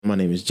My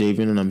name is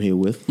Javen, and I'm here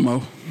with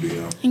Mo.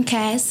 And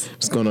Cass.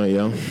 What's going on,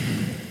 yo?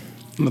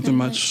 Nothing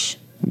much.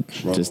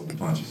 Just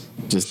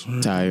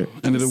tired.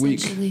 End of the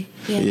week.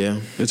 Yeah.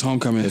 It's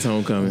homecoming.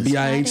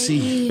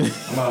 BIHC.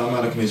 I'm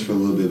out of commission for a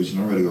little bit,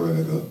 but I'm ready to go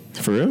right back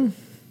up. For real?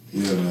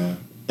 Yeah, man.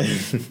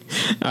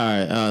 All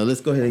right,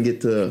 let's go ahead and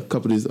get to a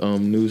couple of these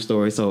news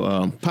stories. So,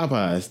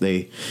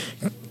 Popeyes,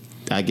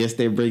 I guess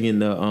they're bringing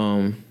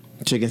the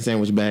chicken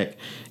sandwich back.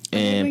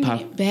 And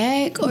it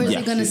back, or is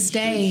it gonna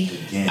stay?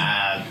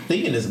 I'm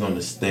thinking it's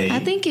gonna stay. I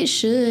think it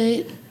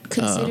should,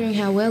 considering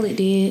how well it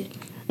did.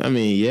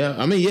 Yeah,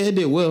 it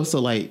did well. So,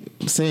 like,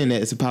 saying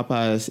that it's a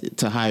Popeyes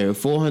to hire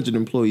 400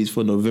 employees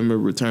for November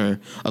return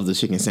of the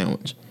chicken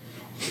sandwich.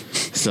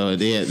 So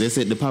they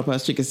said the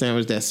Popeyes chicken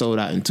sandwich that sold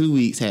out in 2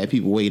 weeks had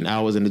people waiting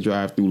hours in the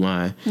drive-through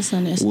line. That's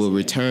unnecessary. Will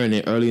return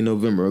in early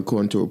November,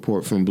 according to a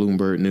report from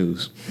Bloomberg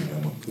News.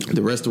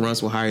 The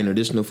restaurants will hire an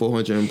additional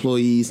 400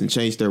 employees and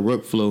change their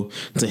workflow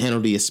to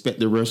handle the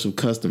expected rush of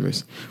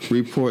customers.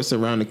 Reports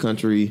around the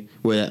country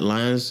where that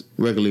lines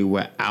regularly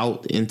were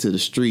out into the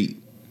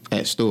street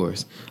at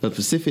stores. A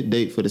specific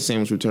date for the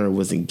sandwich return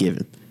wasn't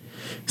given.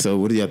 So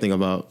what do y'all think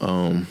about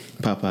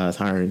Popeyes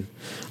hiring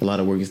a lot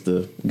of workers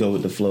to go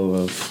with the flow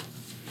of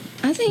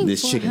I think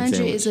this 400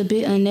 is a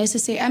bit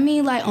unnecessary. I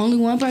mean, like, only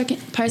one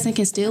person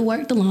can still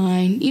work the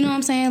line. You know what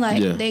I'm saying?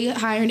 Like, they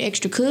hiring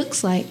extra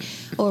cooks, like,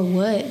 or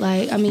what?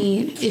 Like, I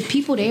mean, if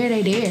people there,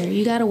 they there.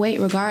 You got to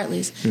wait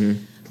regardless.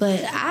 Mm-hmm.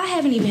 But I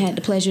haven't even had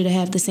the pleasure to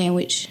have the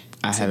sandwich.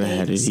 I haven't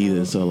had it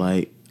either, so,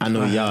 like, I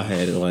know y'all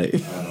had it, like.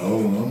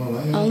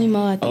 Only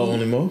Mo, I think. Oh,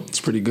 only Mo? It's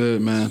pretty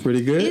good, man.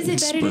 Pretty good? Is it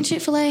better than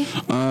Chick-fil-A?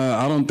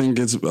 I don't think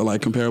it's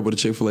like comparable to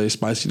Chick-fil-A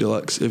Spicy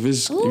Deluxe. If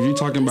you're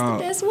talking about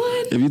the best one.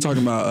 If you're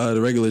talking about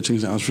the regular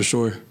chicken sandwich, for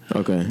sure.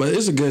 Okay. But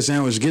it's a good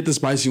sandwich. Get the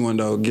spicy one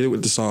though. Get it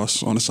with the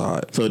sauce on the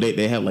side. So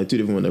they have like two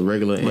different ones, the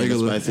regular and the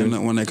spicy. And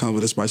the one that comes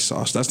with the spicy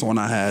sauce. That's the one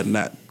I had, and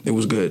that it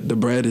was good. The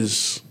bread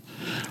is.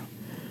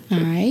 All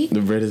right.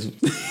 The bread is.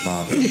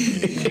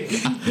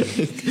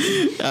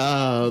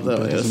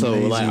 So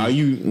like, are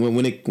you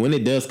when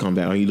it does come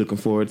back? Are you looking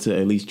forward to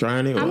at least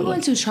trying it? I'm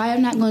going to try.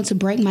 I'm not going to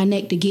break my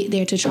neck to get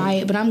there to try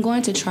it, but I'm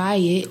going to try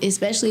it,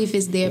 especially if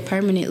it's there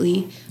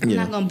permanently. I'm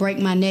not going to break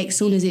my neck as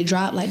soon as it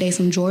dropped like they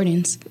some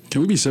Jordans. Can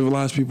we be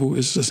civilized people?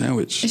 It's just a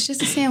sandwich. It's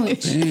just a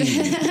sandwich.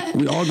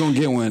 We all gonna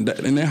get one,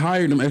 and they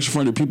hired them extra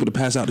 100 people to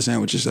pass out the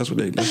sandwiches. That's what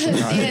they.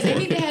 They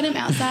need to have them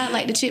outside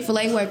like the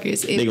Chick-fil-A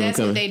workers. If that's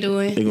what they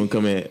doing, they gonna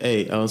come in.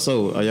 Hey,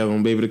 so are y'all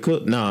gonna be able to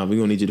cook? Nah, we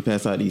gonna need you to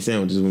pass out these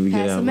sandwiches when we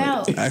get out.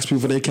 Like, ask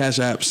people for their cash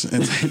apps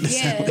and take the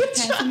sandwich.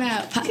 Pass them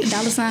out.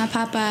 $sign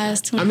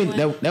Popeyes. 21. I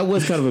mean, that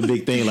was kind of a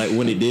big thing. Like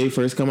when it did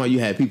first come out, you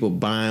had people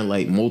buying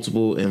like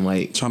multiple and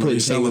like trying to putting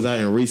resell things out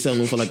and reselling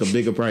them for like a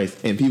bigger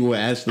price, and people were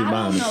actually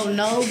buying. I don't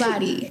know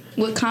nobody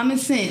with common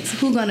sense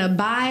who gonna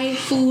buy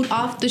food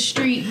off the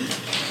street,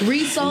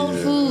 resold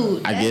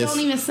food. That don't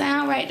even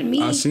sound right to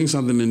me. I seen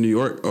something in New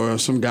York, or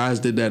some guys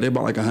did that. They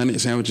bought like 100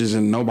 sandwiches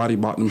and nobody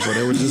bought them, so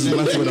they were just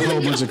left with a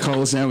whole bunch of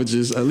cold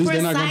sandwiches. At least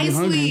they're not gonna be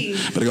hungry.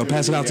 But they gonna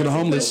pass it out to the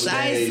homeless.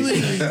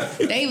 Precisely.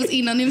 They was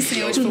eating on them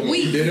sandwiches for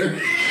weeks.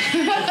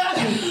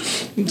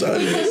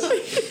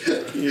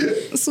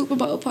 Super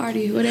Bowl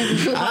party,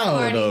 whatever.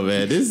 I don't know,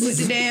 man. This with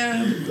the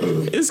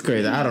damn. It's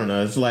crazy. I don't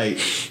know. It's like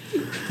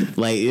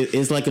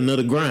it's like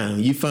another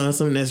grind. You find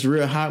something that's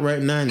real hot right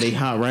now, and they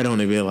hot right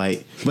on it. Be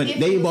like, but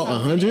they bought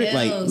 100.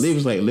 Like it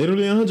was like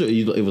literally 100.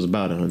 It was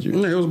about 100.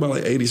 Yeah, it was about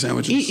like 80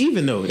 sandwiches.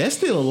 Even though that's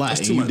still a lot.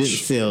 That's too you much. Didn't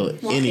sell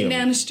Walking any of down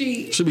them. the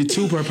street. Should be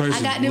 2 per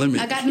person. I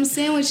got them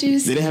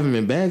sandwiches. Did they have them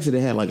in bags, or they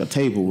had like a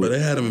table with? But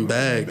they had them in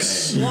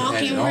bags.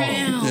 Walking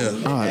around.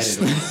 Yeah.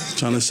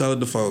 Trying to sell it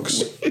to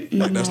folks.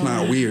 Like that's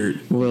not weird.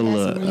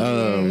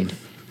 Well,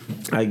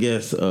 I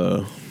guess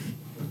I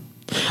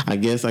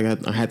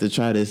had to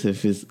try this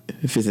if it's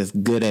as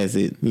good as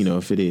it,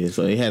 if it is.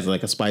 So it has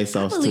like a spice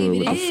sauce to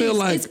it. I feel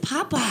like it's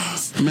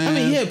Popeyes. Man, I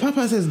mean, yeah,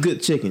 Popeyes has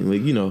good chicken.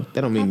 Like,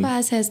 that don't mean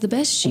Popeyes has the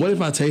best chicken. what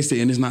if I taste it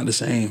and it's not the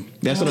same?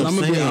 That's what I'm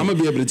saying. I'm gonna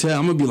be able to tell.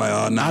 I'm gonna be like,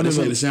 oh, nah, this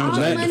ain't the sandwich All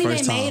I the had money the they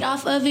first made time.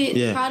 off of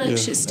it, product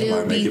should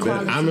still be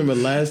quality. I remember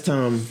last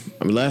time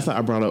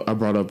I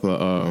brought up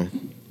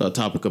a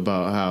topic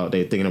about how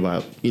they're thinking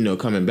about,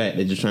 coming back.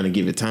 They're just trying to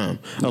give it time.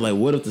 I was like,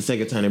 what if the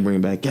second time they bring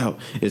it back out,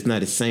 it's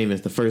not the same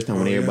as the first time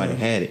when everybody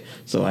had it?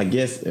 So I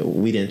guess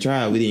we didn't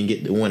try it. We didn't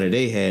get the one that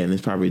they had, and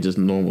it's probably just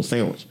a normal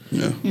sandwich.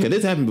 Yeah. Because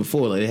this happened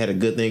before. Like, they had a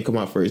good thing come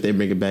out first. They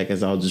bring it back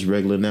as all just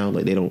regular now.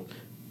 Like, they don't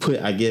put,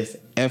 I guess,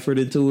 effort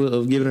into it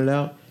of giving it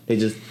out. They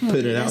just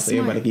put it out so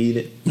everybody can eat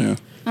it. Yeah.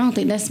 I don't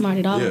think that's smart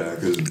at all. Yeah,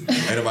 because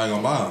ain't nobody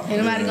gonna buy them.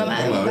 Ain't nobody gonna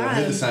buy them.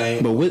 Hit the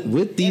same. But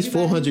with these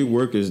 400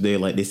 workers,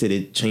 they said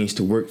it changed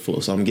the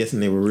workflow. So I'm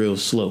guessing they were real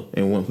slow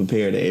and weren't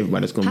prepared that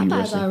everybody's going to be Popeyes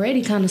rushing.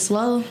 already kind of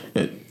slow.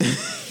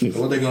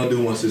 What they gonna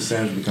do once this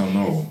sandwich become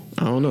normal?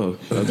 I don't know.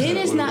 Then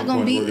it's not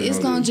gonna be. It's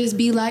gonna just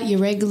be like your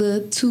regular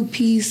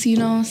 2-piece. You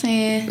know what I'm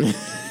saying?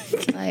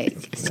 Like.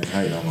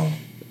 I don't know.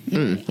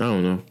 I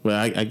don't know.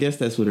 But I guess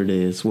that's what it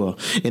is. Well,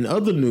 in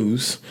other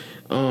news,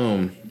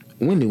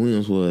 Wendy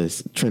Williams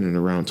was trending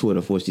around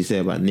Twitter for what she said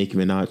about Nicki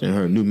Minaj and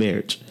her new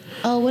marriage.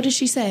 Oh, what did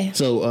she say?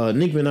 So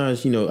Nicki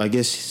Minaj, I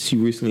guess she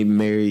recently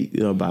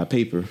married by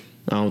paper.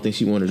 I don't think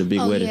she wanted a big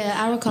wedding. Oh,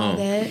 yeah, I recall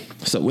that.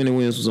 So Wendy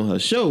Williams was on her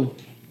show,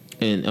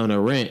 and on her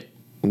rant,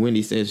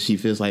 Wendy says she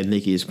feels like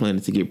Nicki is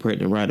planning to get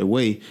pregnant right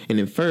away and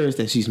infers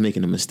that she's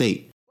making a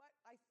mistake. But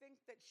I think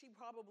that she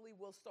probably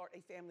will start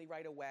a family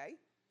right away.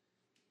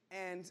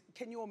 And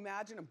can you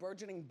imagine a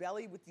burgeoning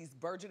belly with these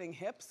burgeoning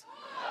hips?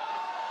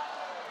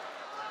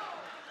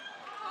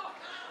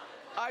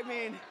 I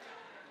mean,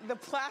 the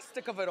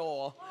plastic of it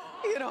all,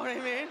 you know what I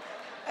mean?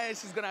 And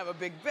she's gonna have a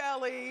big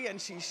belly, and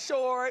she's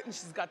short, and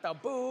she's got the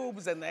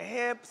boobs and the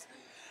hips.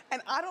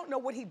 And I don't know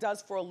what he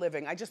does for a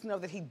living. I just know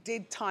that he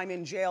did time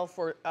in jail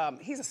for,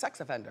 he's a sex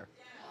offender.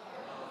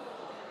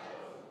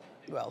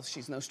 Well,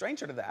 she's no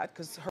stranger to that,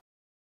 because her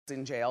is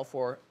in jail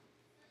for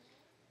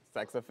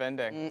sex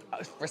offending.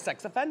 For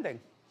sex offending.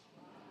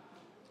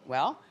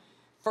 Well,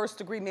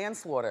 first-degree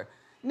manslaughter.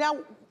 Now,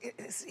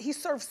 he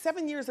served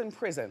 7 years in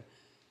prison,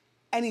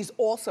 and he's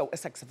also a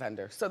sex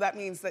offender. So that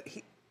means that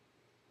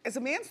is a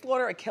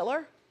manslaughter a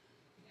killer?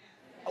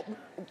 Oh,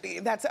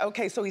 that's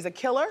okay. So he's a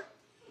killer,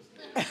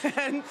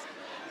 and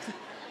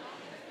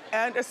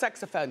a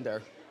sex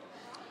offender.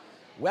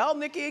 Well,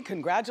 Nicki,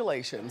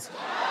 congratulations.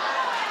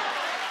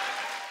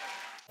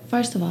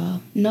 First of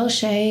all, no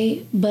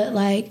shade, but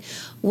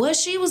what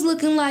she was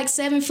looking like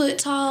 7 foot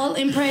tall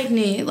and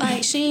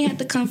pregnant. She ain't have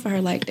to come for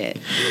her like that.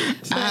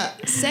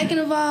 But second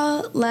of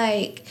all,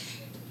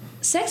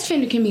 sex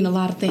offender can mean a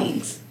lot of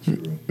things.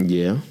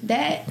 Yeah.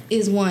 That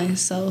is one,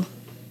 so.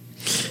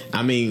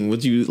 I mean,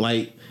 would you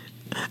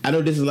I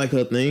know this is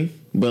her thing,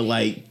 but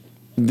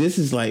this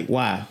is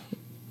why?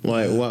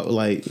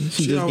 What?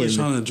 She always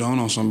trying to drone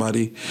on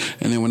somebody,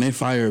 and then when they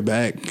fire her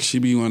back, she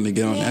be wanting to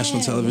get on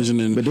national television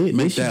and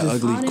make that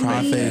ugly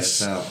cry face.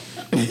 That's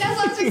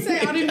what she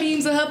said. All the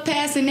memes of her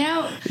passing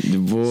out.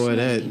 Boy,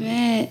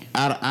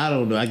 I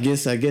don't know. I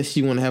guess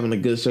she wasn't having a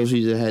good show.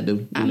 She just had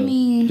to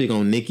pick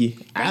on Nicki.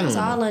 That was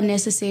all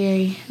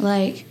unnecessary.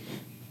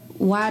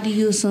 Why do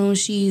you assume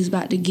she's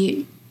about to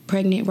get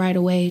pregnant right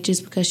away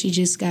just because she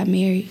just got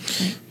married?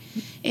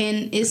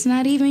 And it's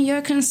not even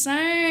your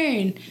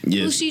concern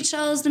who she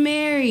chose to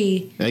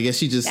marry. I guess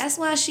she just... That's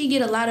why she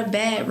get a lot of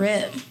bad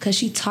rep, because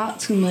she talk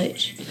too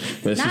much.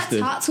 Not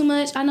talk too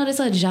much. I know that's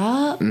her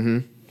job.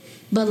 Mm-hmm.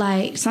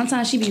 But,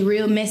 sometimes she be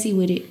real messy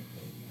with it.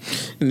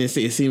 And it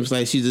seems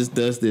like she just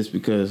does this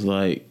because,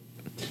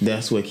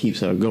 that's what keeps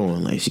her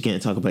going. She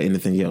can't talk about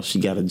anything else. She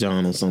got a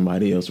John on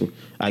somebody else.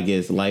 I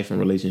guess life and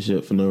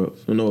relationship for no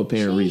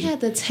apparent reason. She had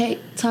to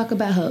talk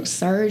about her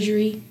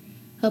surgery.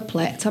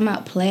 Talking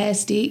about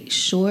plastic,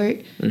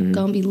 short,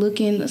 gonna be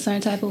looking a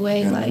certain type of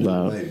way.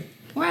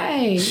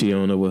 Right. She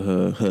don't know what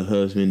her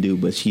husband do,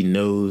 but she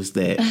knows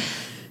that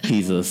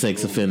he's a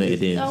sex offender. And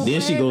then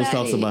she goes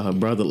talks about her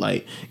brother.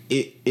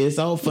 It's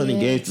all fun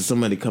and games to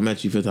somebody come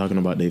at you for talking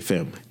about their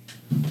family.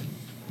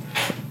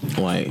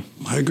 I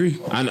agree.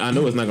 I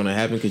know it's not gonna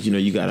happen because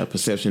you got a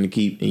perception to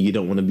keep and you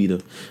don't want to be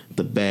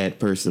the bad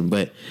person.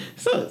 But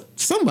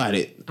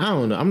somebody, I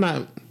don't know. I'm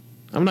not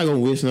gonna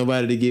wish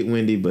nobody to get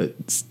Wendy, but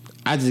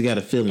I just got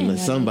a feeling that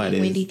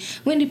somebody.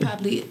 Wendy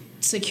probably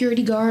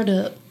security guard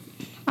up.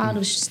 All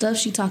the stuff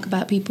she talk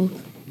about people.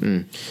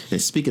 And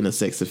speaking of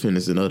sex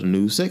offenders and other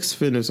news, sex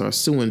offenders are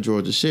suing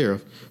Georgia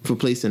sheriff for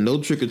placing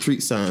no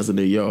trick-or-treat signs in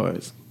their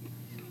yards.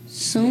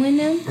 Suing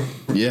them?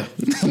 Yeah.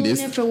 Suing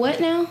them for what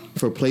now?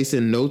 For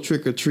placing no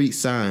trick-or-treat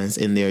signs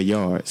in their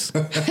yards.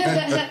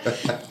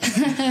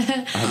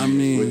 I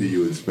mean... What do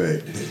you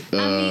expect?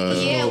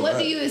 What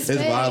do you expect?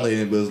 It's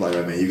violating, but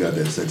it's you got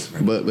that sex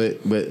offender.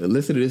 But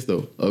listen to this,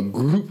 though. A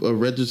group of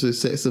registered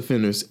sex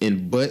offenders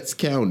in Butts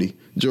County,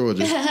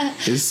 Georgia,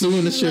 is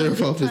suing the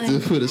sheriff's office to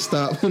put a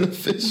stop on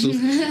officials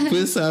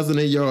put signs in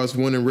their yards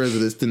warning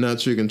residents to not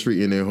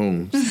trick-or-treat in their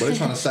homes. But they're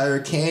trying to sire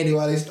candy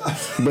while they stop.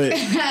 But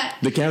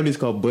the county's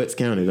called Butts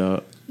County,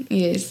 dog.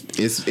 Yes.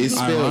 It's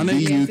spelled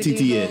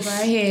B-U-T-T-S.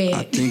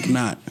 I think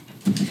not.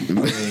 I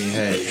mean,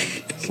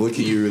 hey, what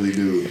can you really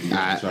do?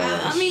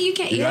 You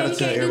can't do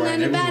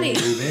nothing about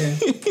it.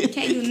 You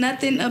can't do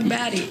nothing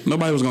about it.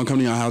 Nobody was gonna come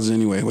to your houses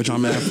anyway, which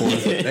I'm mad for.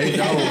 They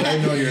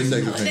know you're a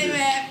sex offender. They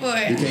mad for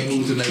it. You can't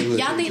move to the neighborhood.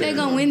 Y'all think they're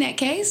gonna win that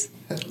case?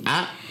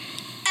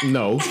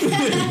 No. I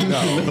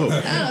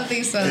don't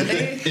think so. I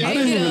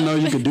didn't even know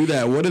you could do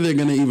that. What are they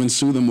gonna even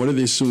sue them? What are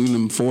they suing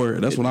them for?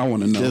 That's what I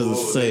want to know.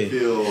 Sex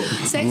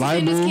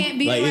offenders can't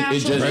be around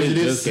children. It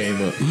just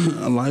came up.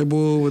 A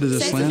libel? What is it?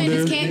 Sex Slander?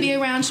 offenders can't be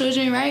around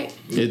children, right?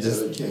 It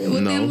just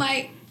With them,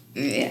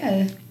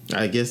 yeah.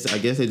 I guess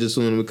they just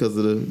suing them because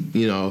of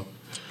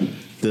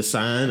the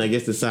sign. I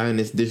guess the sign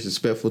is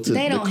disrespectful to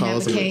they don't the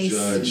cause have a of case.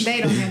 judge.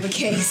 They don't have a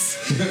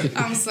case.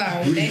 I'm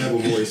sorry. We have a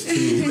voice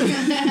too.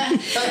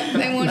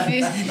 They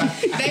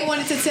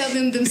wanted to tell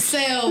them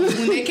themselves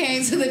when they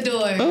came to the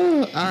door.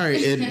 All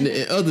right.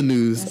 In other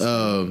news,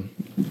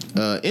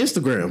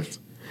 Instagram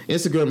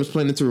is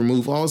planning to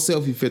remove all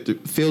selfie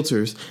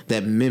filters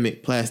that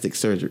mimic plastic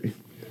surgery.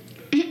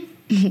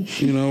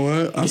 You know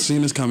what? I've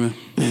seen this coming.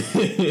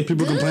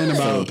 People complain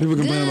about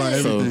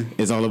everything. So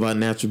it's all about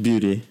natural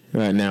beauty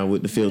right now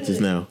with the filters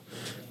now.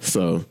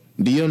 So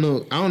Do you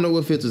know? I don't know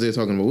what filters they're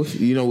talking about.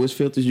 You know which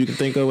filters you can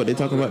think of? What they're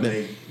talking about?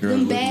 That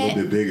girls look a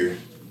little bit bigger.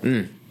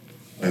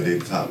 Like their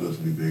top looks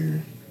a bit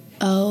bigger.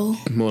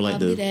 Oh, more like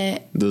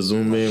the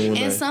zoom in one.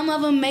 And some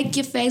of them make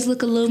your face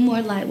look a little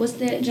more like, what's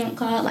that junk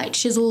called? Like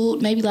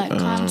chiseled, maybe like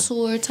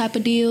contour type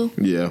of deal.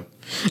 Yeah.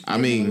 I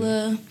mean,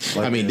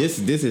 this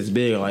is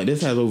big. Like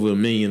this has over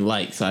 1 million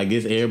likes. So I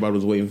guess everybody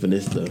was waiting for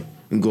this to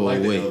go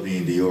away. The LV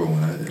and Dior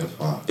one. That's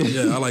fine.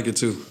 Yeah, I like it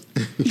too.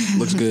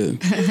 Looks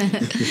good.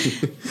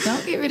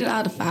 Don't get rid of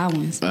all the foul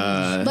ones.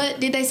 But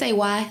did they say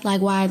why?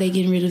 Like, why are they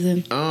getting rid of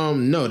them?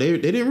 No, they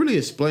didn't really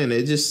explain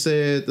it. It just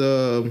said,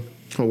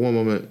 for one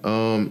moment,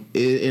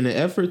 in an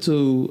effort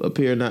to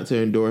appear not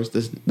to endorse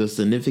the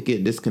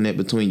significant disconnect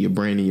between your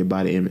brain and your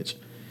body image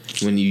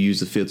when you use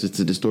the filters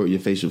to distort your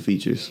facial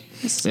features.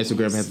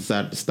 Instagram has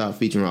decided to stop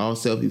featuring all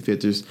selfie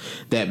filters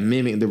that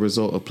mimic the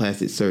result of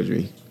plastic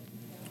surgery.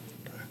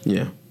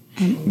 Yeah.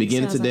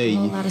 Beginning today,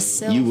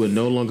 you will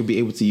no longer be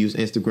able to use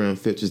Instagram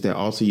filters that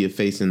alter your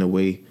face in a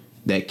way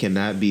that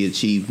cannot be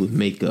achieved with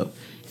makeup.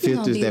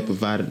 Filters that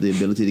provide the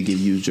ability to give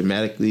you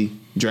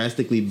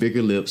drastically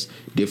bigger lips,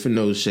 different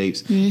nose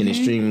shapes, and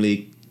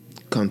extremely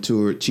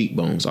contoured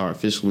cheekbones are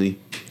officially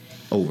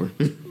over.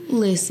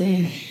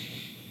 Listen,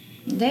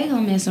 they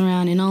gonna mess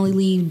around and only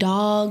leave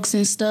dogs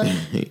and stuff.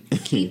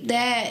 Keep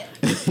that.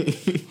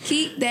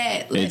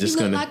 Let you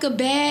look like a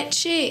bad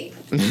chick.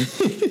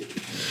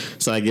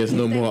 So I guess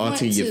no more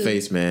altering your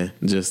face, man.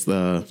 Just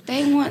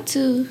they want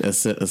to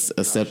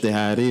accept it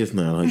how it is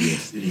now, I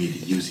guess. They need to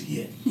use it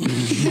yet.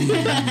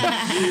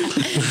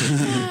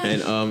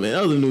 And in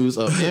other news,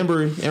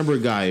 Amber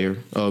Geyer,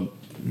 I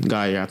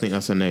think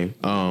that's her name.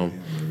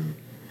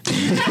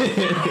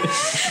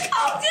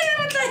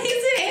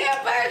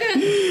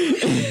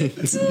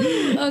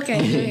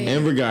 Okay.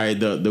 Amber Geyer,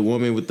 the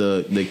woman with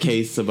the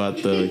case about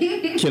the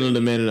killing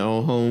the man in her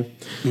own home.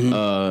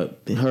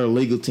 Her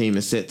legal team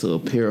is set to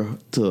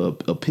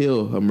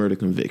appeal her murder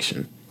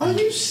conviction. Are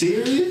you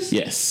serious?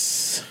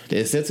 Yes,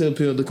 they're set to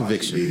appeal the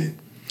conviction.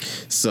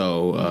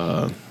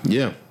 So,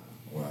 yeah.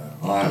 Wow,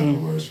 I have no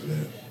words for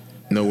that.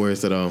 No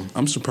words at all.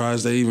 I'm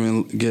surprised they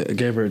even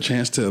gave her a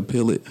chance to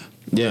appeal it.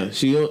 Yeah,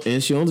 she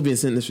only been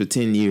sentenced for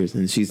 10 years,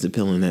 and she's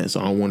appealing that.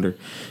 So I wonder,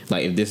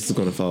 like, if this is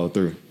going to fall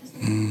through.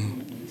 You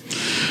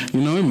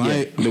know, it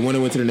might. Yeah, the one that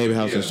went to the neighbor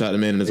house and shot the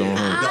man in his own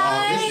home.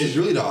 It's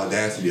really the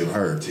audacity of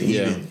her to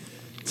even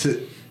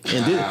to.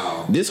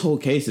 And this whole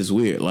case is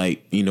weird.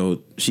 Like, you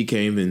know, she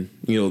came and,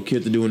 you know,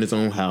 killed the dude in his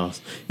own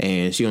house,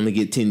 and she only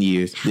get 10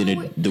 years.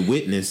 Then the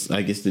witness,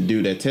 I guess the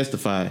dude that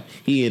testified,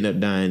 he ended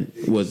up dying,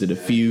 was it a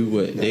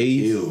few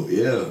days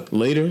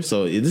later?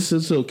 So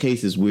this whole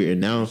case is weird.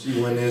 And now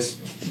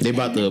they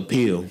about to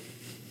appeal.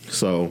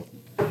 So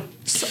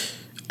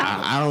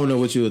I don't know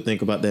what you would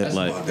think about that. That's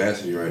like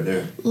audacity right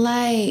there.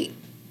 Like,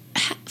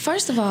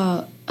 first of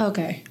all,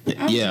 okay.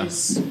 I'm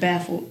just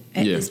baffled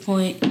at this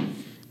point.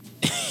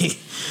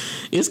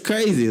 It's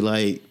crazy,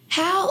 like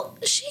how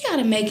she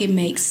gotta make it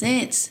make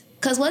sense.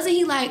 Cause wasn't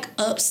he like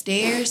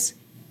upstairs?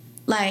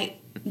 Like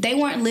they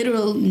weren't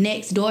literal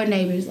next door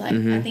neighbors. Like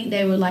I think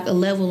they were like a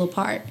level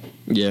apart.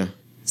 Yeah.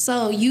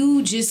 So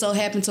you just so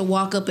happened to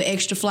walk up an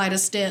extra flight of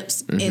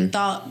steps and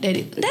thought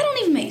that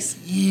don't even make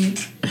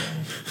sense.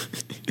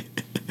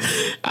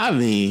 I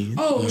mean,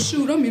 oh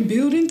shoot, I'm in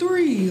building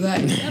 3.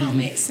 Like that don't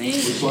make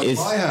sense. It looks like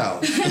my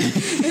house.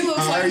 It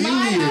looks like my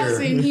house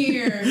in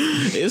here.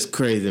 It's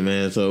crazy,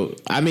 man. So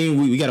I mean,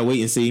 we gotta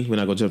wait and see. We're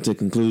not gonna jump to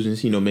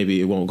conclusions. You know,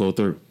 maybe it won't go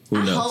through. Who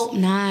knows? I hope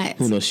not.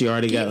 Who knows? She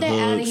already got that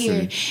out of hooks.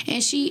 here.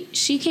 And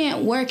she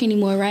can't work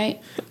anymore,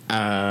 right?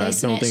 I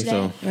don't think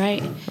so.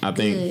 Right? I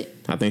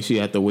think she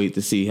have to wait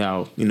to see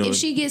how, you know. If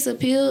she gets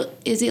appealed,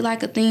 is it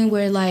like a thing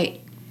where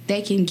like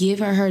they can give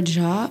her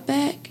job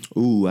back?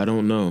 Ooh, I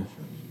don't know.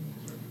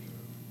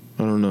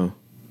 I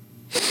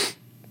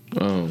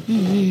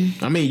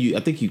mean, I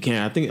think you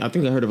can. I think I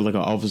heard of like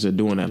an officer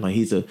doing that. Like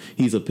he's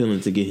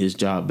appealing to get his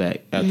job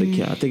back after.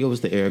 I think it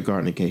was the Eric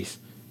Gardner case.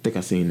 I think I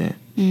seen that.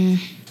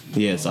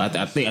 Yeah, so I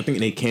think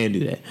they can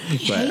do that,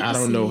 but I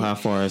don't know how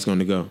far it's going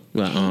to go.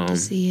 But other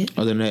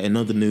than that, in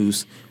other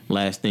news,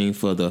 last thing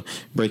for the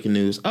breaking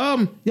news.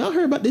 Y'all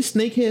heard about this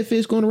snakehead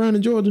fish going around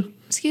in Georgia?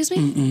 Excuse me?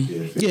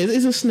 Yeah,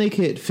 it's a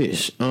snakehead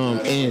fish.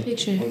 And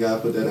picture. One guy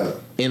put that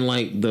up. And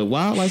like the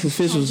wildlife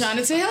officials, I'm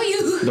trying to tell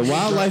you, the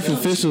wildlife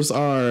officials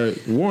are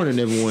warning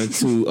everyone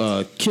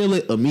to kill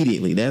it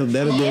immediately. That'll be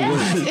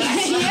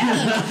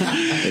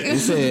It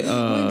said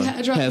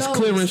has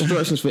clear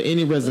instructions for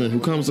any resident who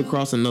comes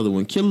across another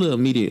one. Kill it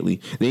immediately.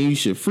 Then you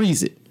should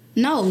freeze it.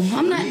 No,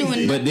 I'm not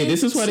doing that. But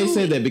this is why they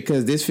said that,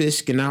 because this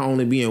fish can not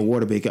only be in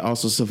water, but it can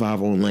also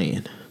survive on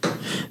land.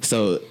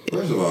 So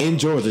in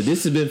Georgia,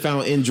 this has been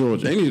found in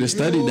Georgia. They need to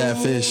study that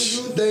fish.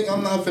 You think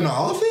I'm not finna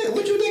off it?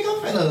 What you think I'm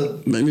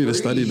finna? They need to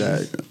study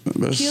that.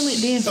 Kill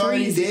it, then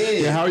freeze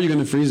it. Yeah, how are you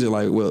gonna freeze it?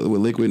 Like with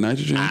liquid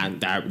nitrogen?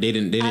 They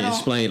didn't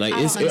explain. Like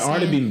it's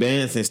already been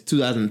banned since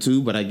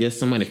 2002, but I guess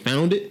somebody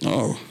found it.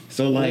 Oh,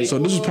 so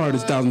this is part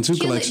of the 2002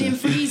 collection. Kill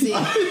it, then freeze it.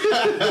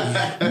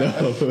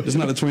 It's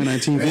not a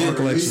 2019 fall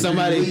collection.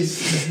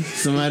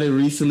 Somebody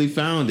recently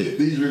found it.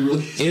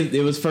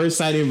 It was first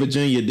sighted in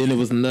Virginia, then it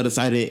was another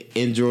sighted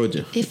in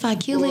Georgia. If I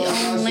kill it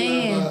on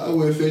land, I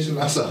went fishing.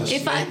 I saw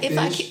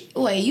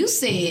wait, you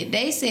said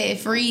they said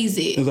freeze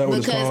it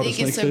because it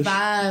can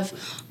survive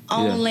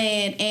on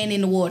land and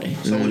in the water.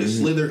 So would it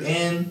slither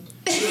in?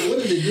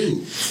 What did it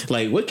do?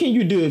 Like, what can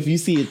you do if you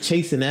see it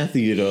chasing after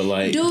you though?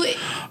 Like,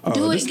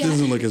 This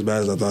doesn't look as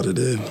bad as I thought it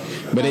did.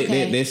 But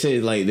they say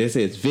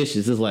it's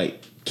vicious. It's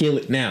like, kill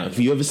it now. If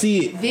you ever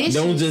see it,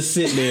 don't just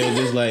sit there and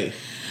just like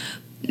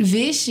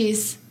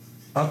vicious.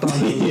 I thought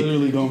it was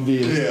literally gonna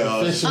be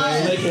I was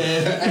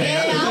thinking.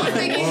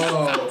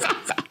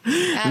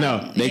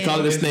 No, they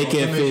call it a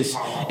snakehead fish,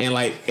 and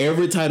like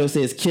every title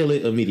says, kill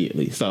it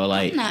immediately. So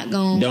like, I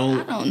don't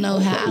know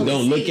how.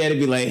 Don't look at it.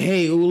 Be like,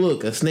 hey, ooh,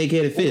 look, a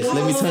snakeheaded fish.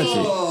 Let me touch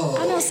it.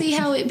 I don't see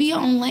how it be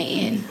on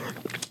land.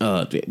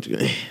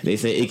 They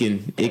say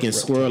it can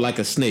swirl like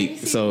a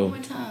snake. So,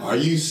 are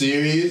you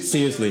serious?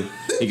 Seriously,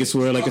 it can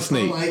swirl like a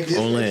snake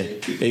on land.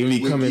 It can be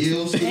coming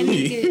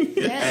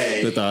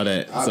with all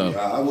that. So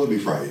I would be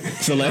frightened.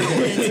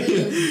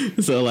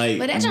 So like,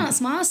 but that John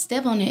Small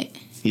step on it.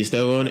 You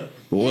step on it.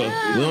 Well,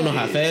 we don't know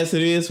how fast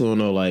it is. We don't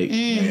know like.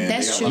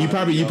 That's true. You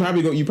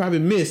probably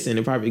miss and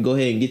it probably go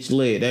ahead and get your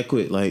leg that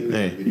quick. Like,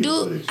 hey.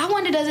 Dude, I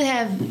wonder, does it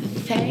have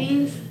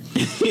fangs?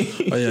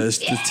 Oh yeah,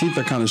 the teeth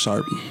are kind of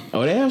sharp.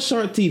 Oh, they have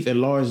sharp teeth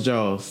and large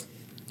jaws.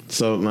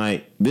 So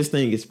like, this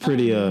thing is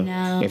pretty.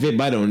 No. If it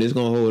bite on, it's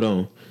gonna hold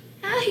on.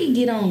 How he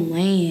get on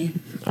land?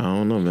 I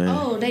don't know, man.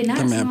 Oh, they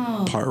not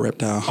small. Part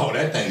reptile. Oh,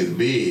 that thing is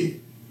big.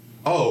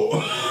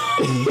 Oh.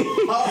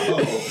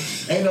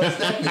 Ain't no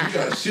snapping. You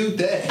gotta shoot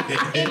that.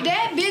 If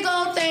that big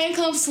old thing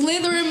comes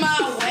slithering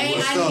my way,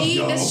 I need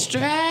the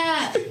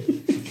strap.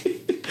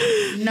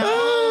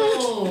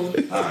 No.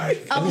 All right.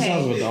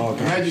 Okay.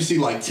 How'd you see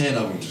like 10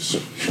 of them just?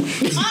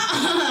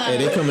 Hey,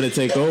 they coming to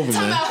take over,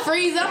 Talking man. about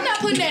freezer. I'm not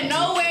putting that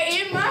nowhere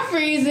in my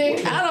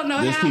freezer. I don't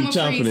know Just how I'm keep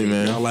gonna chopping freeze it,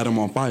 man. I'll light them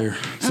on fire.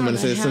 Somebody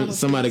said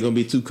somebody gonna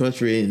be too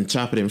country and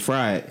chop it and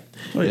fry it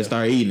and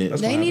start eating it.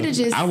 They need to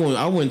just. I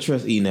wouldn't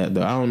trust eating that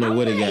though. I don't know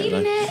what it got.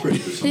 Like.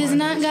 It's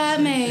not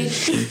God made.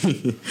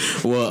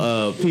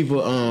 Well,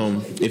 people,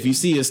 if you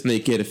see a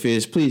snakeheaded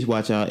fish, please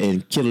watch out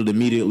and kill it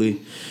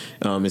immediately.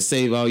 And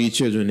save all your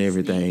children and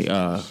everything.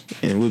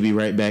 And we'll be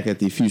right back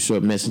after a few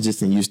short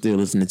messages, and you're still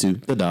listening to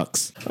The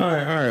Docs. All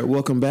right.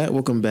 Welcome back.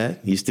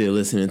 You're still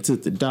listening to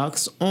The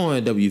Docs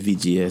on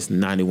WVGS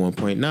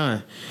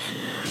 91.9.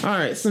 All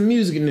right, some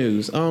music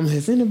news.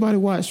 Has anybody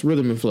watched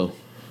Rhythm and Flow?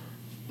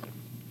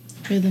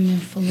 Rhythm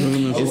and Flow.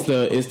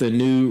 It's the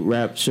new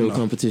rap show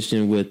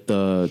competition with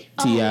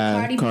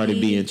T.I., Cardi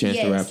B, and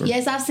Chance the Rapper.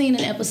 Yes, I've seen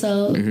an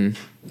episode. Mm-hmm.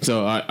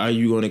 So are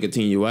you going to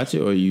continue to watch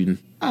it, or you?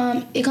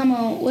 It come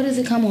on. What does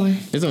it come on?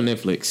 It's on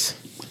Netflix.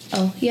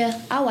 Oh yeah,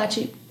 I'll watch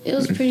it. It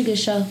was a pretty good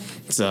show.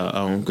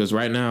 So, because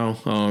right now,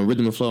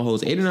 Rhythm and Flow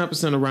holds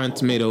 89% of Rotten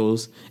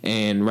Tomatoes,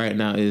 and right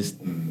now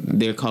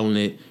they're calling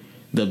it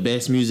the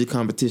best music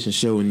competition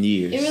show in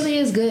years. It really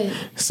is good.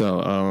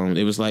 So,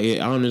 it was like it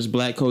honors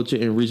Black culture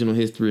and regional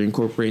history,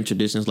 incorporating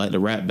traditions like the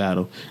rap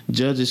battle.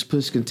 Judges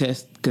push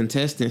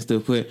contestants to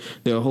put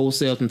their whole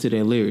self into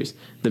their lyrics.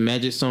 The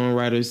Magic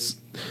songwriters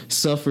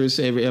suffers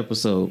every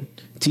episode.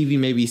 TV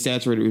may be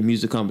saturated with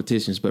music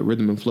competitions, but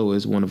Rhythm and Flow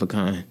is one of a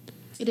kind.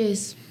 It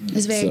is.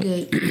 It's very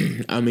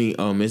good. I mean,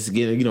 it's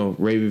getting,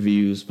 rave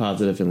reviews,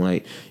 positive, and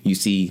like you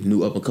see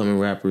new up and coming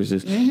rappers.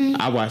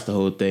 I watched the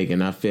whole thing,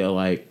 and I feel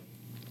like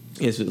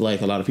it's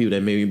like a lot of people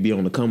that maybe be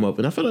on the come up,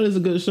 and I feel like it's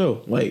a good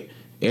show. Like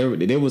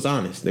they was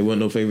honest. There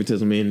wasn't no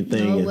favoritism or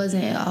anything. No, it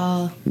wasn't at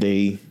all.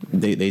 They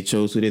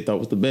chose who they thought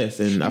was the best,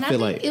 and I feel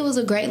like it was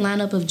a great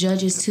lineup of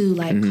judges too,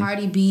 like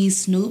Cardi B,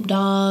 Snoop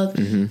Dogg,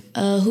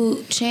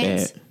 who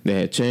Chance.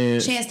 They had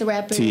Chance the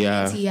Rapper,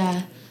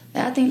 T.I.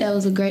 I think that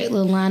was a great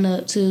little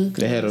lineup too.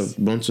 They had a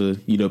bunch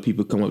of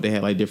people come up. They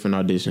had like different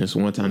auditions.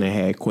 One time they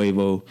had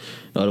Quavo,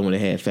 the other one they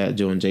had Fat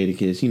Joe and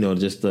Jadakiss.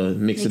 Just to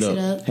mix it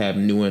up, have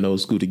new and old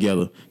school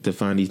together to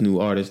find these new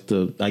artists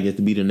to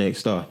be the next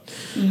star.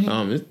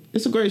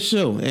 It's a great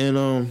show, and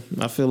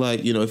I feel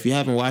like if you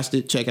haven't watched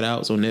it, check it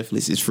out. It's on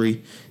Netflix. It's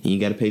free. You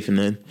ain't got to pay for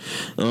nothing.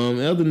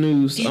 Other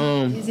news.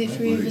 Is it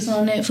free if it's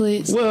on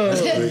Netflix? Well,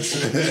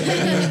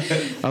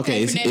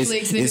 okay,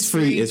 it's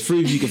free. It's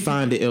free if you can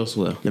find it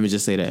elsewhere. Let me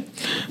just say that.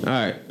 All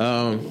right.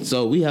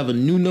 So we have a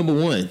new number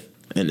one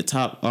in the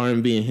top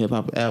R&B and hip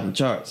hop album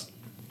charts.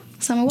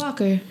 Summer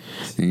Walker.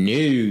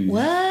 No.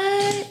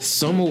 What?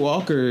 Summer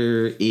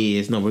Walker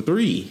is number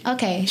 3.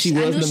 Okay. She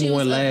was number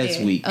 1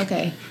 last week.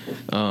 Okay.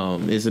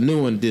 It's a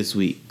new one this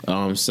week.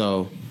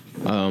 So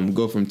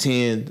go from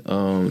 10.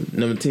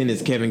 Number 10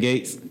 is Kevin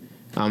Gates.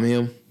 I'm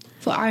him.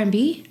 For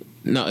R&B?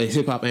 No, it's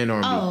hip hop and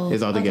R&B. Oh,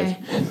 it's all together.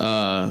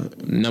 Okay.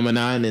 Number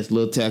 9 is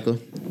Lil Tecca.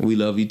 We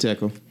love you,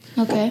 Tecca.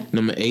 Okay.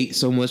 Number 8,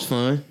 So Much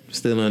Fun.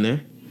 Still on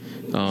there.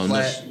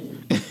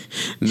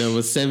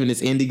 Number 7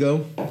 is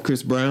Indigo.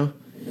 Chris Brown.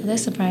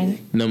 That's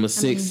surprising. Number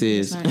 6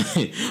 is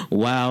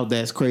Wow,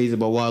 That's Crazy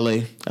by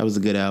Wale. That was a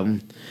good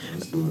album.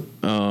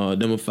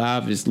 Number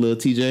 5 is Lil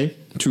TJ,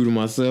 True to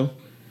Myself.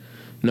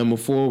 Number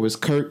 4 was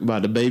Kirk by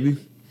DaBaby.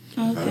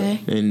 Okay.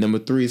 And number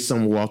 3 is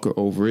Summer Walker,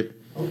 Over It.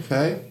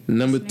 Okay.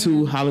 Number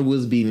 2,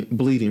 Hollywood's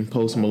Bleeding,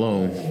 Post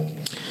Malone.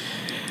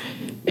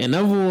 And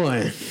number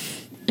 1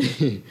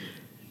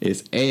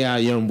 is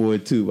AI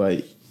Youngboy 2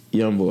 by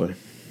Youngboy.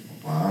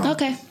 Wow.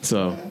 Okay.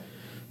 So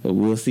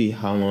we'll see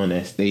how long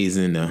that stays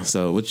in there.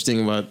 So what you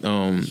think about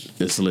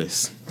this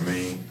list? I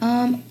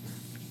mean,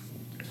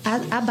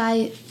 I buy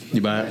it.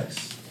 You buy it?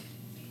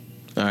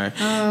 All right.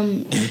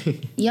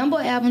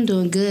 Youngboy album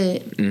doing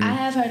good. Mm-hmm. I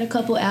have heard a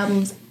couple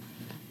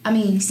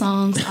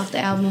songs off the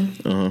album.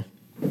 Uh-huh.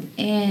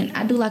 And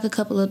I do like a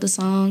couple of the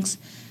songs.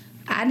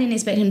 I didn't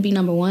expect him to be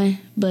number 1,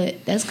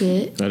 but that's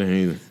good I didn't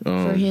either.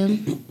 for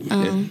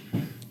him.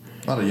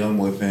 not a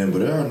Youngboy fan, but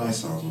there are nice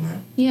songs on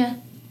there. Yeah.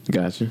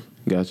 Gotcha.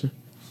 It's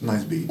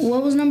nice beats.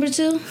 What was number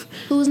 2?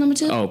 Who was number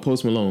 2? Oh,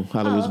 Post Malone,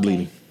 Hollywood's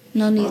Bleeding.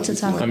 No need to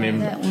talk about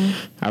that one.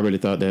 I really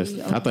thought I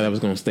thought that was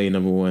gonna stay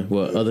number 1.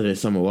 Well, other than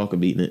Summer Walker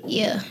beating it.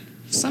 Yeah.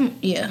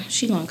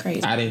 She going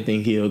crazy. I didn't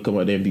think he'll come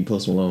out there and beat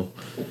Post Malone.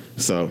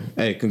 So,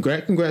 hey,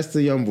 congrats to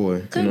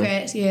Youngboy.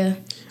 Congrats, yeah.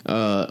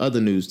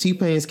 Other news: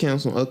 T-Pain's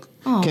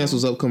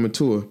cancels upcoming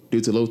tour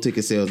due to low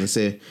ticket sales, and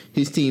said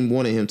his team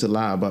wanted him to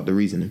lie about the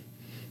reasoning.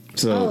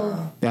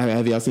 So,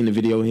 have y'all seen the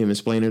video of him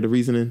explaining the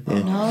reasoning?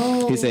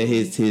 No. He said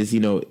his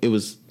it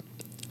was,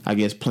 I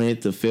guess,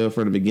 planned to fail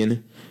from the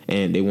beginning,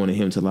 and they wanted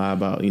him to lie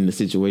about the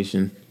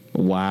situation,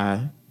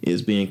 why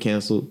it's being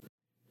canceled.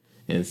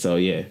 And so,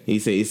 yeah, he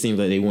said it seems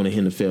like they wanted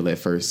him to fail at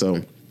first.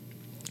 So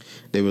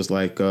they was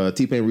like,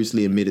 T-Pain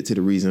recently admitted to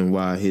the reason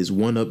why his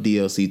One Up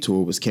DLC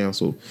tour was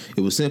canceled.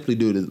 It was simply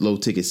due to low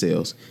ticket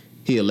sales.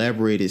 He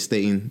elaborated,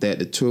 stating that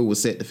the tour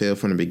was set to fail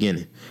from the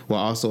beginning,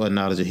 while also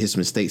acknowledging his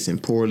mistakes in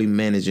poorly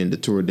managing the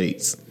tour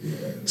dates.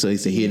 So he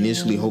said he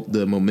initially hoped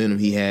the momentum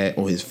he had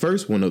on his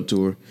first One Up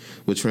tour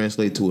would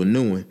translate to a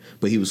new one,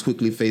 but he was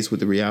quickly faced with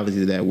the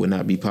reality that would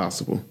not be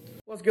possible.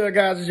 What's good,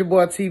 guys? It's your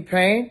boy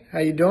T-Pain. How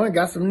you doing?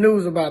 Got some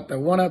news about the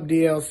One Up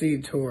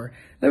DLC tour.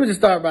 Let me just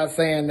start by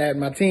saying that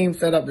my team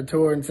set up the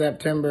tour in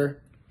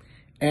September.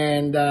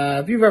 And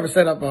if you've ever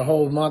set up a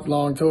whole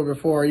month-long tour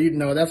before, you'd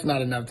know that's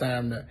not enough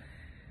time to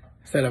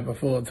set up a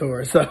full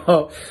tour.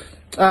 So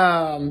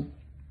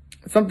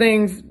some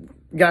things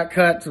got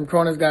cut, some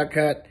corners got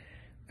cut,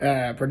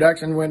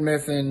 production went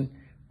missing.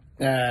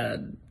 I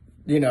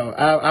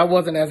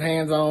wasn't as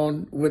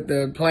hands-on with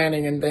the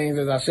planning and things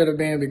as I should have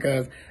been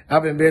because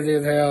I've been busy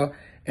as hell.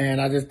 And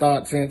I just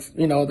thought since,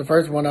 the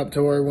first One Up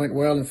tour went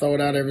well and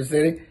sold out every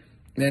city,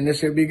 then this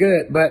should be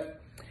good.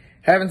 But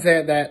having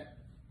said that,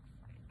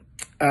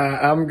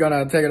 I'm going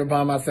to take it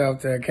upon myself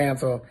to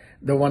cancel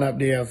the One Up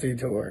DLC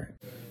tour.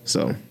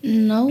 So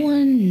no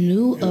one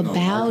knew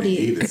about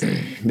it.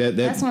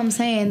 That's what I'm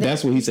saying.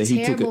 That's what he said.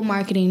 He took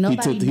marketing.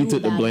 Nobody he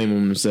took the blame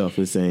on himself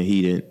and saying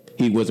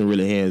he wasn't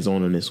really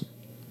hands-on this one.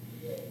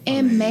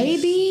 And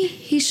maybe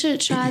he should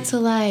try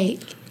to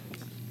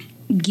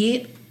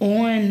get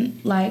on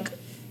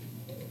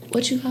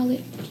what you call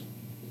it?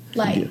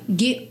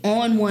 Get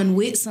on one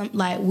with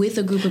with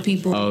a group of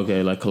people. Oh,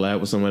 okay, collab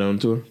with somebody on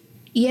tour?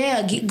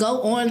 Yeah,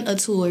 go on a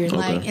tour.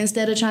 Okay.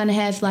 Instead of trying to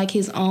have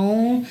his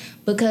own,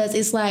 because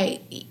it's I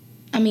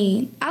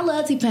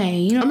love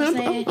T-Pain, you know what I'm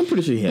saying? I'm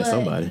pretty sure he has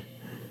somebody.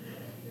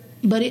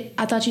 But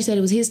I thought you said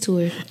it was his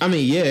tour. I'm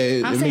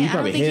saying I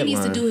don't think he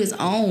needs to do his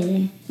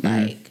own.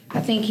 I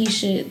think he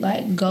should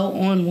go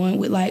on one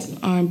with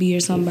R&B or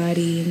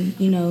somebody, and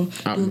do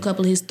a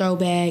couple of his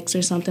throwbacks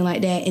or something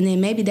like that, and then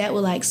maybe that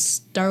would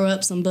stir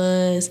up some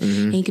buzz,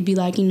 and he could be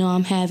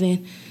I'm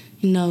having,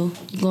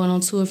 going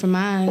on tour for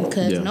mine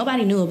because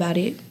nobody knew about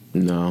it.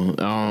 No,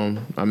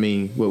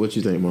 what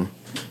you think, Mo?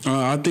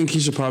 I think he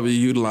should probably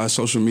utilize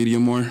social media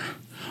more.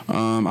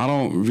 I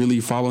don't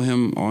really follow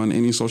him on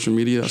any social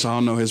media, so I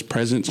don't know his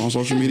presence on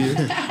social media.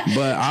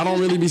 But I don't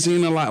really be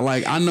seeing a lot.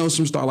 I know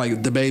some stuff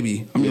like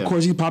DaBaby. Of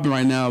course, he's popping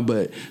right now,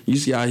 but you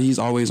see how he's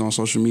always on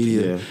social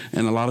media. Yeah.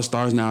 And a lot of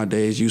stars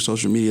nowadays use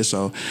social media.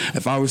 So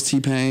if I was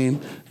T-Pain,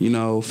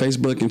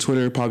 Facebook and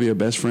Twitter are probably your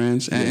best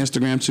friends, and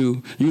Instagram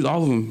too. Use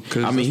all of them.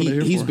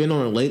 He's been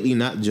on it lately,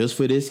 not just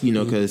for this,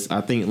 because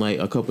I think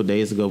a couple of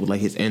days ago was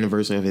his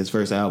anniversary of his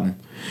first album.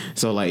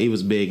 So it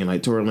was big,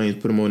 and Tory Lanez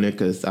put him on there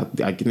because I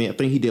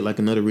think he did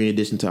another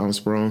re-edition to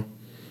Armstrong.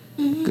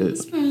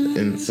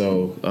 And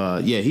so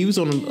he was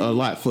on a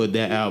lot for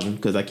that album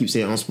because I keep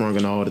saying Armstrong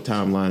and all the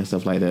timeline and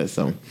stuff like that.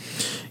 So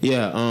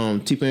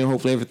T-Pain,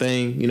 hopefully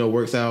everything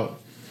works out,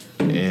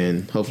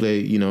 and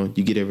hopefully you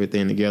get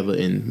everything together,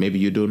 and maybe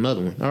you'll do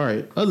another one. All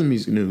right, other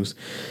music news.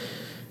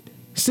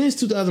 Since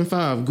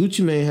 2005,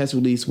 Gucci Mane has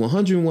released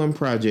 101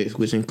 projects,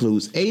 which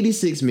includes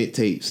 86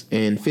 mixtapes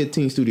and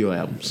 15 studio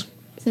albums.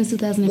 Since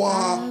 2005.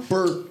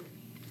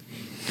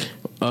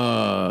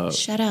 Wow,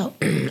 shout out.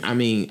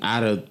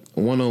 Out of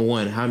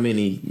 101, how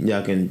many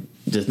y'all can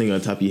just think on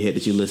top of your head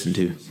that you listen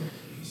to?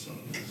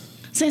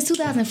 Since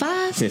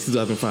 2005? Since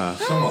 2005.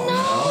 Come on, man.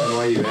 I don't know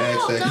why you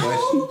asked that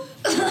question.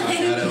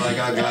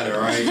 I got it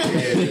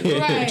right. Yeah.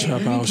 Right.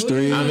 Trap House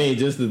 3. I mean,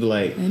 just to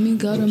like, Let me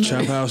go to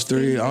Trap House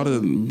 3. All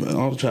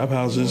the trap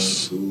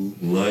houses.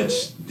 Lunch,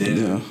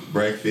 dinner, Yeah.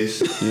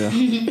 breakfast. Yeah.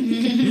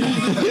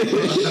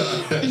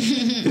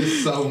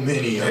 There's so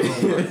many.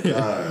 Oh my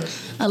God.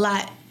 a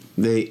lot.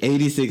 the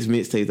 86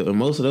 mixtapes, and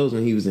most of those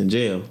when he was in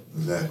jail.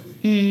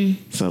 Exactly.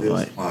 So They was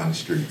like, applying the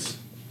streets.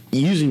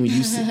 usually when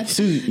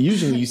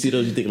you see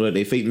those, you think like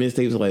they fake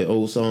mixtapes, like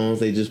old songs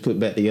they just put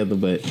back together,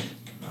 but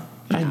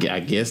I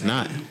guess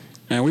not.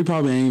 And we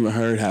probably ain't even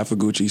heard half of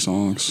Gucci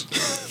songs.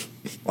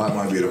 Well, I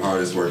might be the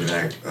hardest working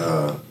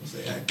actor.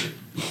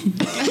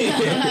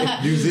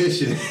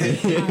 Musician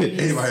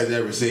anybody's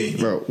ever seen.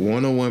 Bro,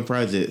 101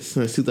 projects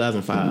since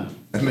 2005.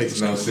 That makes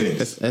no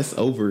sense. That's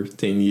over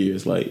 10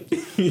 years. Like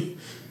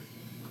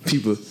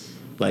people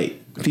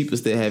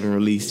still haven't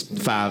released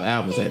 5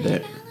 albums at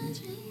that,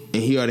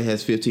 and he already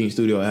has 15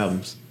 studio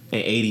albums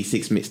and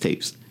 86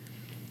 mixtapes.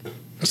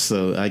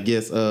 So I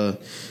guess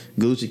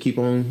Gucci keep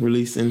on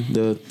releasing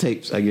the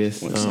tapes. I guess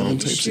 7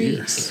 tapes a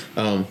year.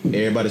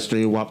 everybody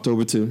streamed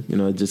Woptober 2. You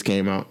know, it just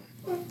came out.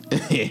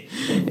 And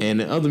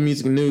in other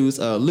music news,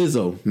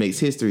 Lizzo makes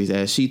history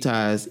as she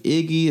ties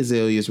Iggy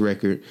Azalea's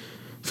record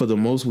for the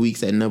most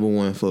weeks at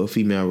 #1 for a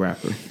female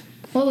rapper.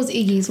 What was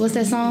Iggy's? What's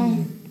that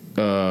song?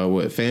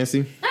 What,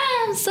 Fancy?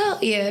 I'm so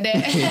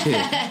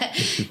that.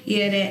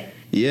 Yeah, that.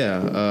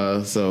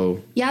 Yeah.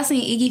 So Y'all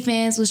seen Iggy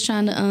fans was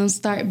trying to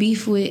start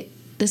beef with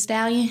the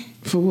Stallion?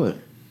 for what?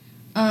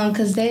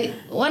 Cause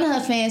one of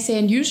her fans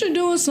said you should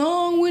do a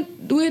song with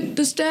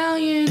the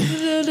Stallion,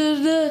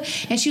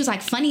 and she was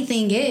like, "Funny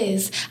thing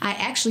is, I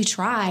actually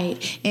tried,"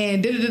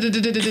 and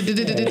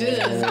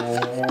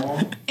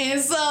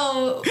and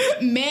so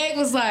Meg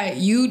was like,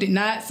 "You did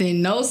not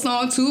send no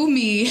song to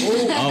me,"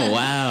 Oh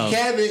wow.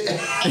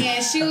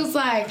 and she was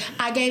like,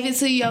 "I gave it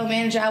to your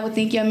manager. I would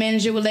think your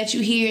manager would let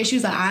you hear it." She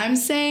was like, "I'm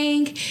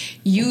saying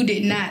you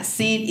did not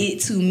send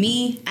it to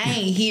me. I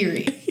ain't hear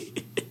it."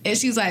 And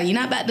she was like, I'm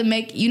not about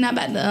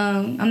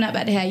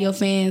to have your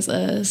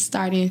fans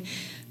starting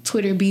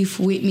Twitter beef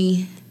with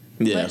me.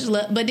 Yeah.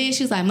 But then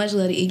she was like, much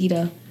love to Iggy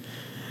though.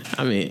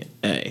 I mean,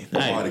 hey.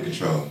 Out of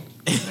control.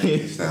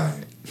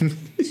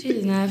 She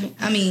is not.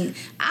 I mean,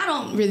 I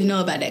don't really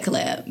know about that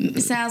collab.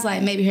 It sounds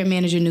like maybe her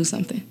manager knew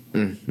something.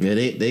 Yeah,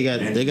 they got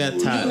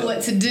tied. Knew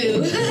what to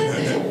do.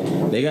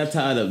 They got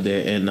tied up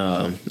there. And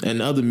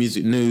other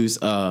music news,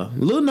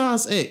 Lil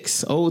Nas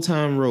X, Old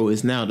Time Road,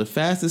 is now the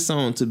fastest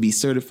song to be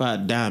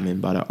certified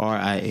diamond by the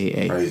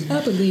RIAA. Crazy.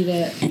 I believe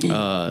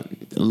that.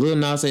 Lil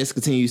Nas X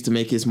continues to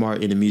make his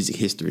mark in the music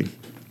history.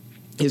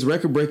 His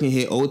record-breaking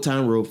hit "Old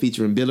Time Road"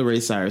 featuring Billy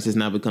Ray Cyrus has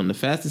now become the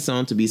fastest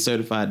song to be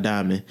certified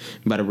diamond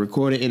by the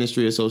Recording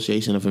Industry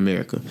Association of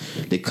America.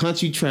 The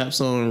country trap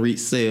song reached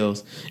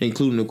sales,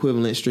 including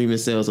equivalent streaming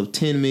sales of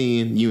 10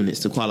 million units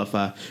to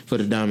qualify for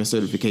the diamond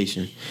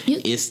certification.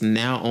 It's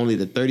now only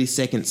the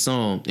 32nd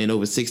song in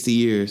over 60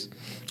 years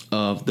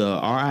of the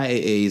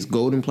RIAA's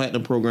Gold and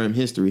Platinum program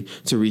history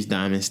to reach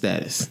diamond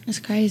status. That's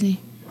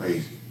crazy.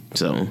 Crazy.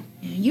 So,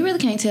 You really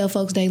can't tell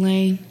folks they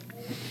lame.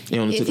 it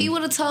only If took he him-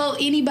 would have told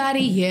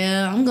anybody,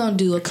 I'm gonna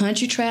do a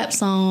country trap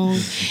song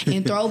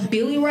and throw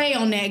Billy Ray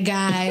on that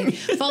guy,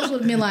 folks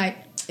would have been like,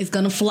 it's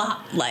gonna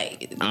flop.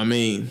 Like, I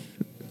mean,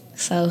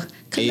 so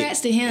congrats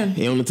to him.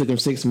 it only took him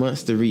 6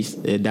 months to reach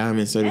a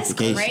diamond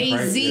certification.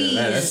 Crazy.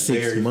 Yeah, that's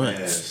 6 very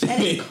months. fast.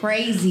 That is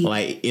crazy.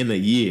 Like in a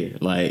year.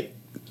 Like,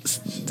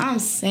 I'm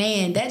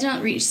saying that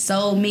junk reached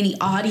so many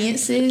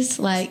audiences.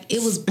 Like,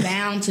 it was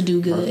bound to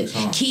do good. Perfect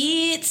song.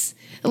 Kids,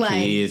 like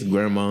kids,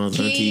 grandmas,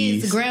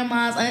 aunties,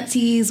 grandmas,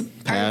 aunties,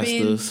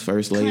 pastors, urban,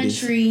 first ladies,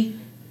 country,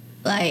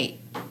 like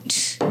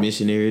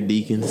missionary,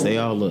 deacons, they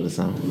all love the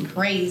song.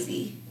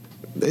 crazy.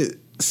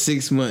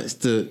 6 months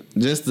to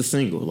just the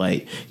single.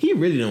 Like, he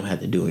really don't have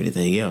to do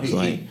anything else.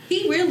 Like,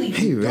 He really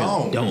he really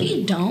don't. don't.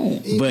 He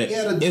don't. But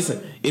gotta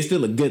do it's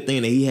still a good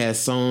thing that he has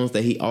songs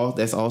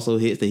that's also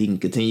hits that he can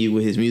continue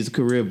with his music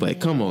career. But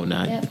come on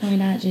now, At that point,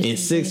 I just in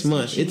 6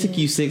 months, it took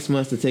you 6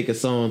 months to take a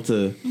song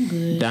to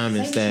diamond Say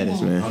what you status,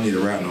 want. I man. don't need to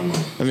rap no more.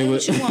 I mean,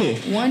 What you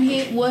want? One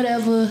hit,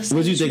 whatever.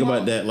 what do you think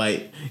about that?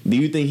 Like, do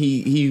you think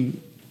he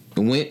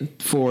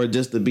went for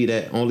just to be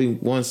that only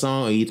one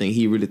song, or you think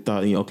he really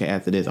thought, okay,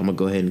 after this, I'm gonna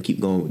go ahead and keep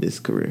going with this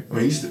career? I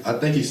mean, I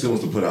think he still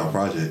wants to put out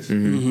projects.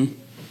 Mm-hmm.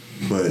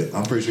 But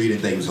I'm pretty sure he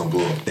didn't think it was gonna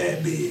blow up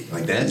that big.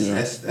 Like that's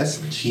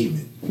an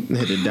achievement.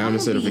 The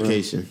diamond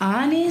certification.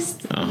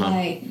 Honest, Uh-huh.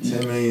 like 10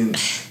 million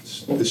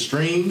the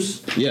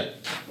streams. Yeah,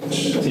 10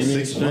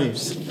 million 6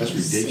 months. streams That's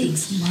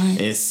ridiculous. 6 months.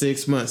 in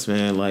 6 months,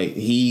 man. Like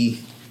he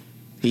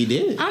did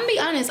it. I'm gonna be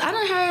honest. I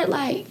done heard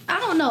I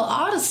don't know,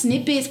 all the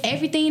snippets,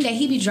 everything that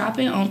he be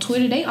dropping on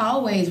Twitter. They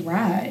always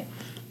ride.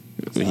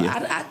 So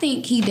Yeah. I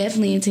think he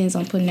definitely intends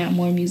on putting out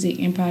more music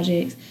and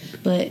projects.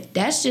 But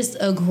that's just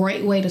a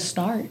great way to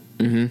start.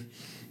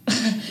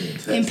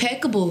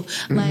 Impeccable.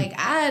 Like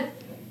I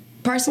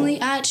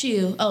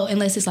chill. Oh,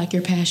 unless it's like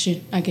your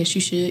passion, I guess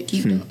you should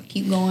keep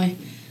going.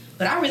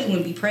 But I really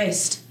wouldn't be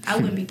pressed. I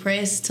wouldn't be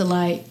pressed to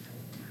like.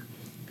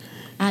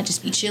 I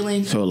just be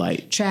chilling. So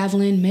like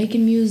traveling,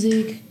 making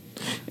music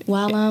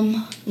while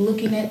I'm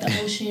looking at the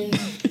ocean.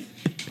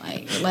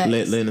 Like relax.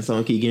 letting the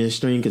song keep getting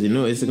streamed because you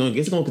know it's gonna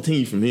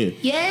continue from here.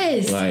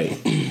 Yes. Like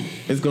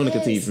it's gonna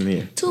continue from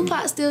here.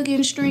 Tupac still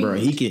getting streamed. Bro,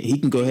 he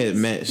can go ahead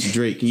and match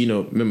Drake. You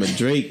know, remember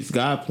Drake's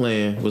God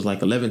Plan was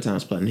like 11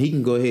 times platinum. He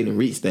can go ahead and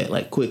reach that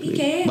like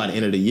quickly by the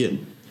end of the year.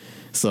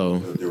 So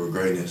There were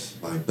greatness,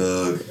 like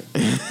Thug.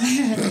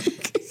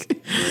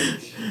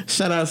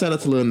 shout out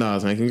to Lil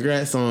Nas, man.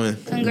 Congrats on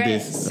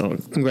this.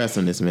 Congrats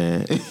on this,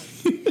 man.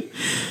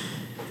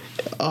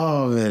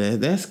 Oh man,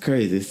 that's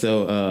crazy.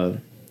 So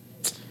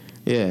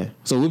yeah.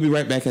 So we'll be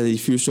right back after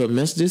these few short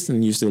messages,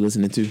 and you're still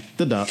listening to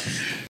The Doc.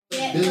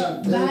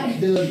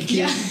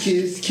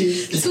 Kiss.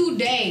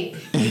 Today,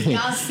 if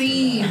y'all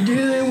seen,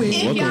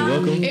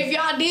 Welcome. if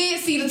y'all did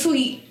see the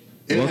tweet.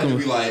 It had to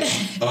be like,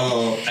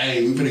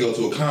 hey, we finna go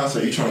to a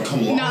concert. You trying to come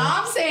along?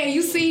 Nah, I'm saying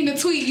you seen the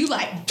tweet. You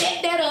like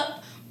bet that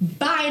up,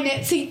 buying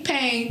that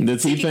T-Pain. The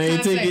T-Pain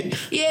ticket?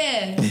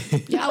 Yeah,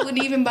 y'all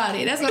wouldn't even buy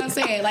it. That's what I'm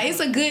saying. Like it's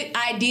a good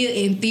idea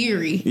in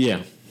theory.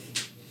 Yeah.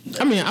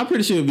 I mean, I'm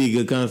pretty sure it'd be a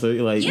good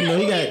concert. Like, Yeah,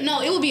 you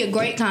know, it would be a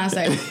great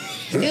concert.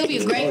 It would be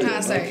a great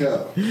concert.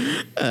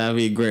 That'd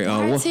be great.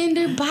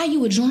 Bartender, buy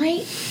you a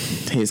drink.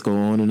 Hits go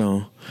on and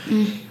on.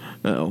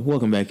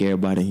 Welcome back,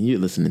 everybody. You're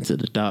listening to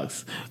The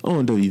Docs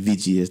on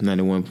WVGS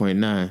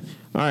 91.9.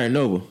 All right,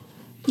 Nova.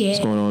 Yeah. What's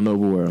going on, Nova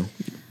World?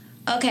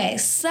 Okay,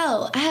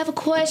 so I have a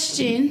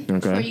question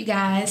Okay. for you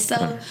guys.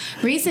 So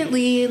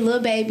recently, Lil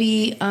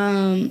Baby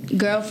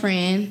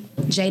girlfriend,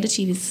 Jada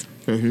Cheese,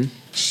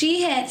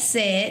 she had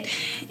said,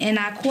 and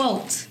I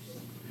quote,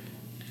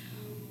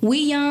 "We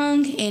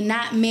young and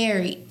not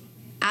married.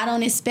 I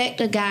don't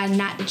expect a guy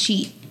not to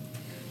cheat."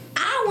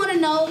 I want to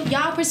know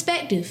y'all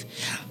perspective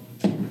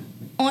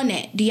on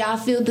that. Do y'all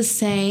feel the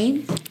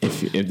same?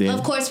 If then,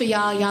 Of course, for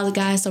y'all the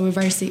guys, so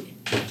reverse it.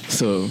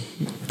 So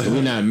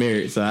we're not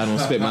married, so I don't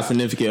expect my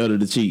significant other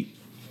to cheat.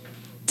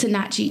 To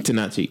not cheat. To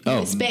not cheat.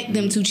 Oh, Expect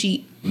them to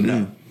cheat.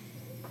 no.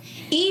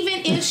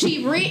 Even if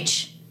she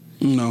rich.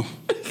 No.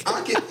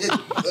 I get it.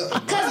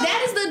 Because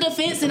that is the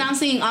defense that I'm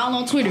seeing all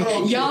on Twitter.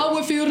 Y'all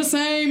would feel the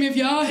same if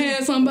y'all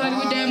had somebody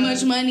with that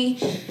much money.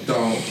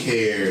 Don't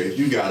care if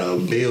you got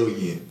 $1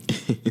 billion.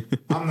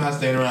 I'm not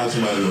staying around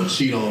somebody gonna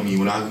cheat on me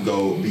when I can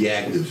go be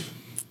active.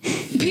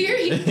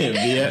 Period.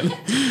 Yeah.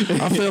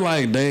 I feel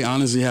like they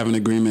honestly have an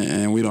agreement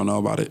and we don't know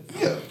about it.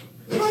 Yeah.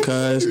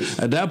 Cause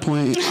at that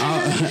point,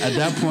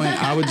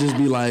 I would just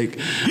be like,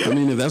 I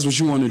mean, if that's what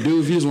you want to do,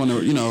 if you just want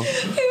to, you know,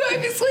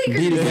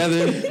 be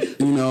together,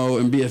 you know,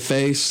 and be a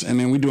face, and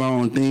then we do our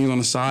own things on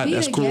the side. Be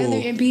that's together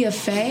cool. and be a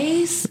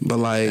face. But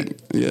like,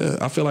 yeah,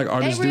 I feel like They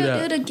artists do real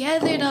that. good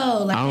together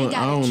though. Like they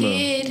got a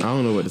kid. I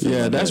don't know what to say. Yeah,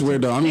 about that's that.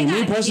 weird though. I mean,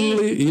 They me got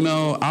personally, you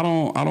know, I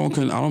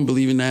don't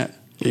believe in that.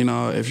 You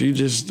know, if you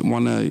just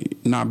want to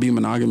not be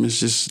monogamous,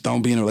 just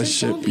don't be in a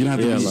relationship. You don't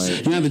have to.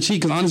 You don't have to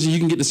cheat because honestly, you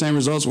can get the same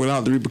results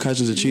without the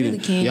repercussions of cheating.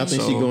 really can. Y'all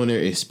think she going there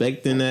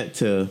expecting that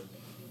to?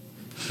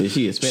 Did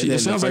she expect that? It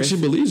sounds like she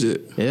believes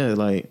it. Yeah,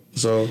 like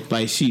So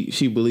like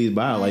she believes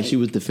by it. Like she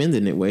was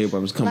defending it way,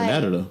 but was coming Like-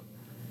 at her though.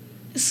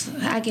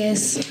 I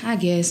guess.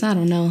 I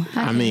don't know.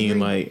 I mean,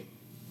 agree. like,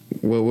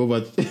 what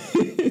about?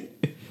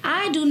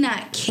 I do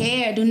not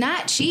care. Do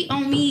not cheat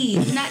on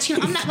me. Do not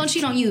cheat. I'm not gonna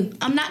cheat on you.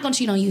 I'm not gonna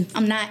cheat on you.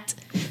 I'm not.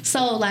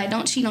 So like,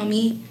 don't cheat on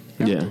me.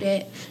 Don't Yeah. do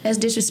that. That's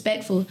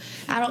disrespectful.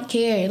 I don't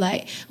care.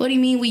 Like, what do you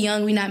mean we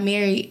young? We not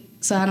married?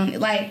 So I don't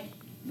like.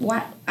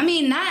 Why? I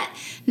mean,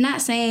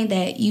 not saying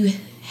that you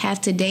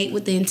have to date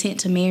with the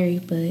intent to marry,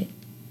 but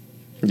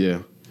Yeah,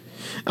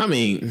 I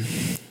mean,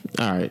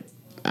 all right.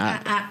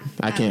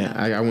 I can't.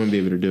 I wouldn't be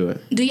able to do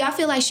it. do y'all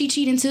feel like she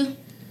cheating too?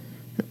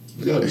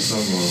 There's gotta be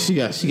something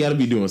wrong. She got to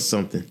be doing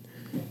something.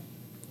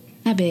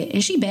 I bet.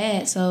 And she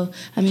bad, so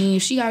I mean,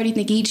 if she already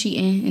think he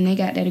cheating and they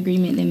got that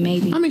agreement, then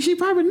maybe. I mean, she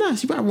probably not.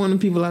 She probably one of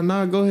the people like,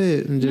 nah, go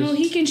ahead and just. No,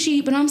 he can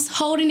cheat, but I'm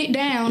holding it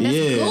down. That's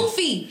Yeah.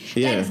 goofy.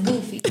 Yeah. That is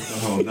goofy.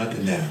 Oh,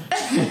 nothing now.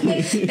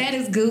 That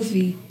is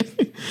goofy.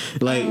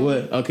 Like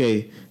what?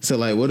 Okay, so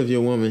like, what if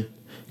your woman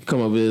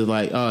come up with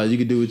like, oh, you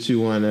can do what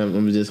you want. I'm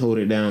gonna just hold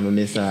it down on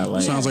this side.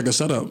 Like, sounds like a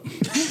setup.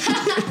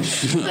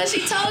 But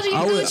she told you to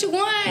I do would- what you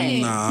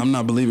want. Nah, I'm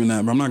not believing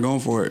that, but I'm not going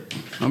for it.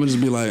 I'm gonna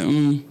just be like,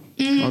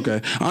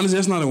 okay. Honestly,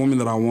 that's not a woman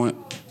that I want.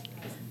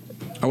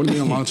 I wouldn't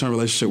be in a long-term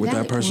relationship with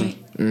that Valid person.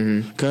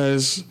 point.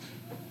 Cause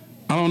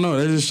I don't know.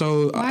 That just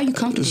shows. Why are you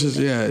comfortable It's just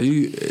with that?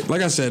 You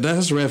like I said,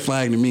 that's a red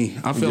flag to me.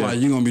 I feel Yeah. like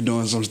you're gonna be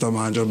doing some stuff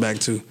behind your back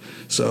too.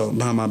 So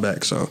behind my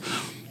back. So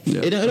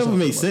yeah, it that's how don't I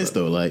make feel sense about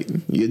though. Like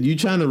you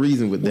trying to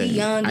reason with that. We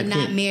young I and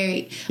can't- not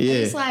married. Yeah. But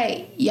it's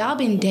like y'all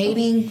been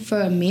dating for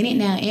a minute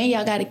now and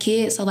y'all got a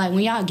kid. So like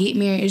when y'all get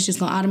married, it's just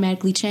gonna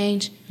automatically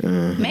change.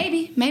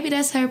 Maybe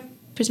that's her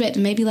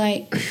perspective. Maybe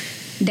like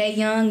they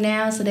young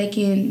now so they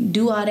can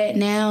do all that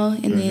now.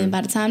 And then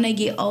by the time they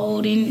get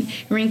old and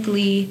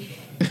wrinkly,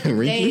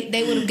 Wrinkly?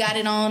 they would have got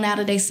it on out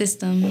of their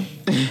system.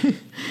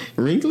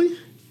 Wrinkly?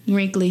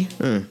 Wrinkly.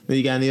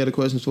 You got any other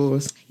questions for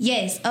us?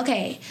 Yes.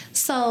 Okay.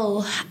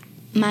 So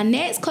my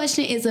next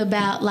question is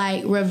about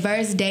like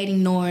reverse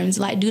dating norms.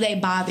 Like, do they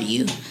bother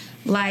you?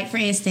 Like, for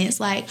instance,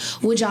 like,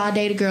 would y'all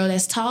date a girl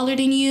that's taller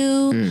than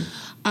you?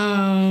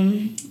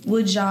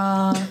 Would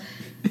y'all...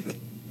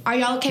 Are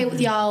y'all okay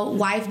with y'all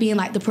wife being,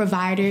 like, the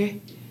provider?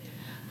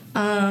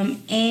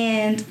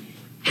 And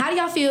how do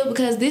y'all feel?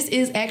 Because this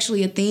is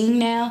actually a thing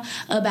now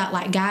about,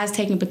 like, guys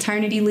taking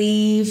paternity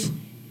leave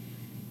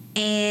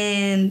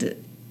and,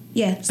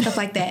 yeah, stuff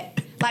like that.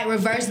 Like,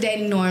 reverse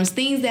dating norms.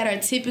 Things that are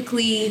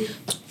typically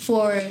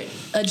for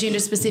a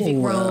gender-specific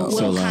role.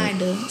 Well, kind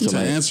of. To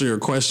answer your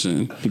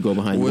question, to go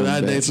behind would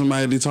I date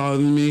somebody taller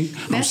than me?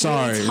 That's I'm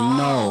sorry, really tall.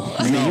 no.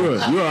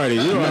 You already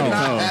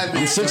tall.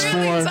 I'm 6'4".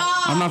 really tall.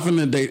 I'm not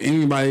finna date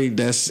anybody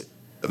that's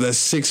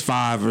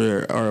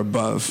 6'5" or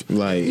above.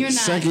 Like, You're not.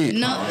 Second,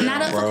 No,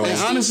 not up for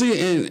And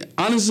question.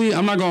 honestly,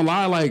 I'm not gonna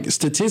lie. Like,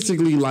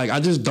 statistically, like, I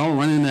just don't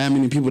run into that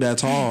many people that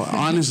tall.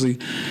 Honestly,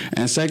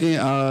 and second,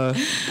 I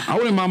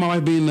wouldn't mind my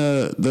wife being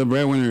the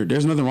breadwinner.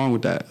 There's nothing wrong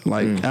with that,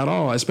 like, at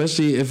all.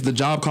 Especially if the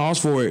job calls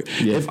for it.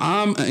 Yeah. If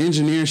I'm an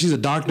engineer and she's a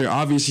doctor,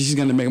 obviously she's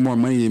gonna make more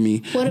money than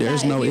me. What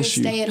There's about no if you're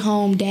issue. a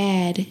stay-at-home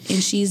dad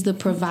and she's the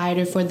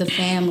provider for the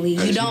family?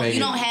 You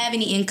don't have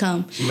any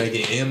income. She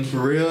making M for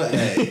real.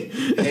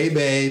 Hey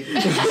babe,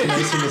 let's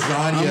make some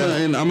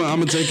lasagna. I'm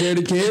gonna take care of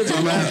the kids.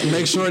 I'm gonna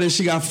make sure that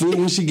she got food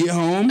when she get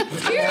home.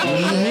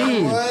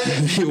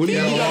 What do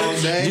you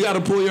mean? You got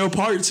to pull your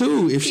part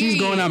too. If she's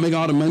going out making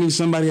all the money,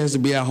 somebody has to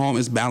be at home.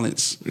 It's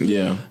balance.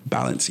 yeah.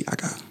 Balance,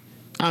 Yaka.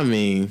 I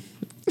mean,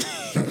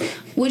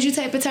 Would you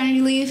take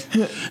paternity leave?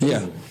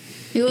 Yeah.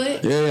 You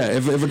would? Yeah.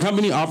 If a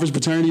company offers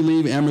paternity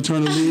leave and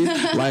maternity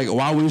leave, like,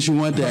 why wouldn't you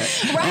want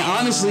that? Right. And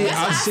honestly, That's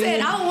what I said.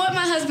 I don't want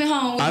my husband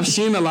home with I've me.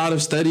 seen a lot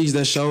of studies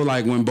that show,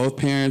 like, when both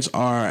parents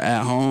are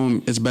at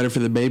home, it's better for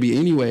the baby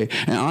anyway.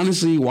 And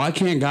honestly, why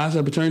can't guys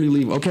have paternity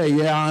leave? Okay,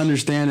 yeah, I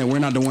understand that we're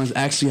not the ones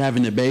actually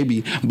having the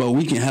baby, but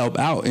we can help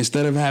out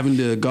instead of having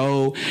to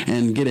go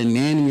and get a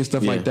nanny and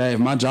stuff like that. If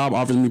my job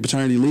offers me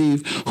paternity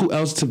leave, who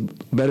else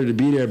better to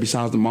be there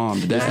besides the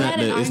mom?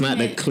 it's not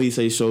the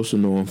cliche social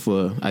norm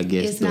for, I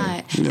guess. It's not.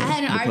 I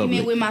had an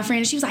argument with my friend,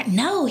 and she was like,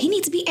 "No, he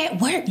needs to be at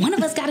work. One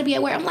of us got to be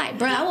at work." I'm like,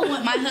 "Bro, I would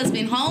want my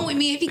husband home with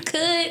me if he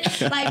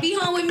could. Like, be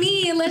home with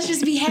me, and let's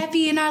just be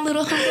happy in our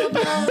little home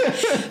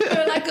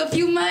for like a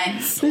few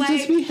months. Like,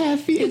 just be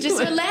happy and just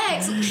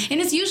relax. And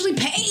it's usually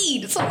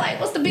paid. So, like,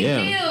 what's the big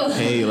deal?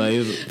 Paid, like,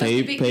 it's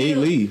paid deal.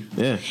 leave.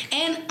 Yeah.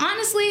 And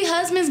honestly,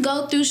 husbands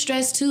go through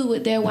stress too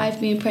with their wife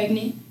being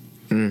pregnant.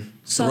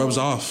 So It rubs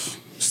off.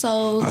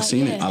 So I've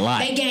seen it a lot.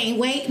 They gain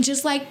weight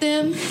just like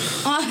them.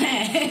 All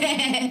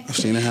that. I've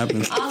seen it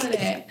happen. All of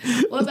that.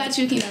 What about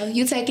you, Kino?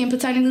 You taking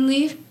paternity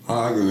leave?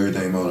 I agree with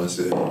everything Mona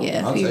said.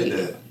 Yeah, I'll take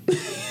period.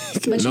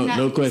 that. But No- you're not,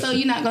 no question. So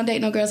you're not gonna date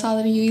no girls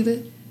taller than you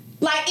either?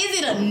 Like, is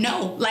it a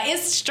no? Like,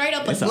 it's straight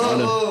up a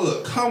no.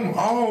 Look, come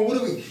on. What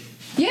are we?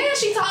 Yeah,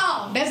 she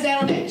tall. That's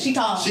that on that. She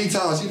tall. She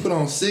tall. She put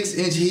on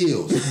 6-inch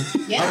heels.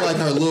 Yeah. I'm like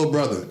her little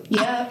brother.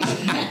 Yeah.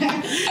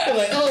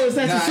 Like, oh, is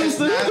that Nah, your it's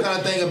sister? not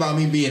a thing about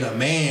me being a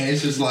man.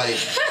 It's just like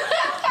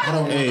I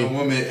don't want a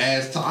woman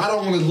as tall. I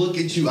don't want to look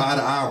at you eye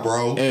to eye,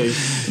 bro. Hey,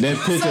 that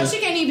So picture. she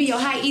can't even be your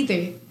height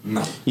either.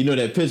 No. You know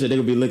that picture, they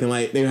gonna be looking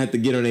like they have to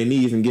get on their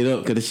knees and get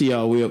up because she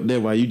all the way up there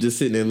while you just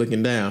sitting there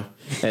looking down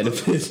at the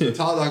picture. The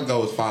tallest I can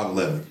go is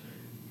 5'11".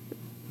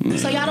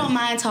 So y'all don't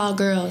mind tall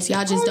girls.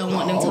 Y'all just don't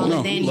want them taller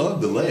no. than you.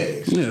 Love the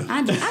legs. Yeah.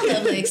 I do. I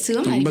love legs too.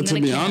 I'm not even But to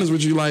gonna be count. honest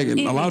with you, like,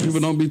 a lot of people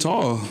don't be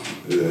tall.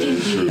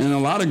 And a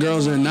lot of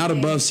girls are not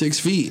above 6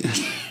 feet.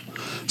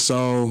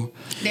 So,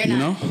 They're you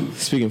not. know?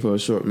 Speaking for a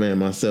short man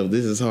myself,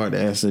 this is hard to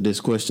answer this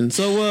question.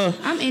 So,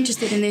 I'm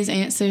interested in this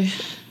answer.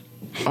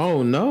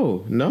 oh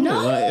no, No?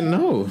 like,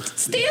 no.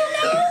 Still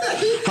no?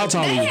 How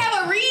tall are They you?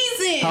 have a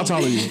reason. How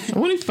tall are you?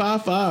 I'm only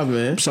 5'5",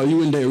 man. So you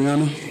wouldn't date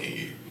Rihanna?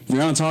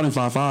 Rihanna taller than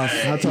 5'5".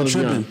 How tall You're is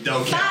tripping. Rihanna?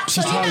 Don't Five,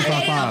 so She's you're taller not than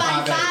dating 5'5".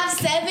 nobody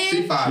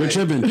 5'7"? You're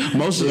tripping.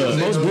 Most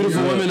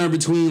beautiful women are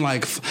between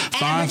like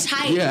five. Average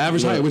height. Yeah,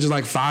 average height, which is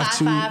like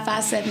 5'2". 5'5",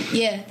 5'7".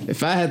 Yeah.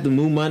 If I had to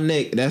move my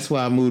neck, that's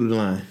why I moved the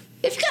line.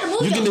 If you gotta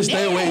move You your can just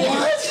stay neck. away.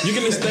 What? You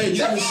can just stay. You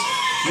can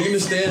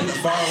just stand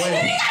far You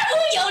away. gotta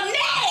move your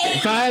neck.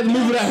 If I had to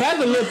move it, if I had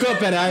to look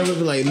up at it, I would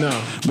be like, no.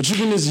 But you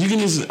can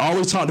just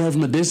always talk to her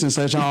from a distance,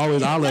 so that y'all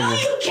always eye No, level.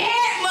 you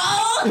can't, Mo.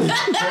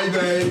 Hey,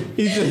 babe.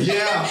 He said,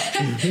 Yeah.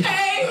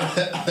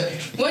 Hey.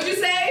 What'd you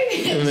say?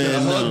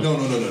 man, no. No.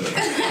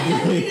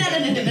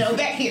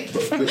 Back here.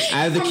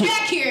 I have to From keep.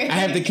 back here. I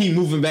have to keep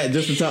moving back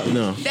just to talk.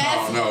 No.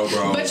 That's, Oh, no,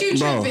 bro. But you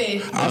Bro,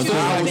 tripping. I But feel you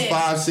I was tripping.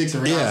 5'6"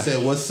 and Rihanna Yeah.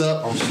 said, "What's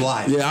up?" I'm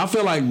sliding. Yeah, I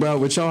feel like, bro,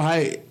 with your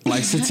height,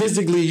 like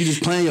statistically, you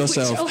just playing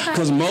yourself. your height.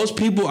 Because most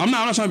people, I'm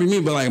not trying to be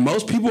mean, but like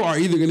most people are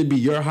either going to be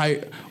your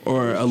height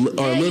or a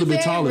little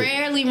bit taller.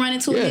 Rarely run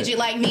into a Yeah. midget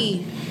like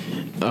me.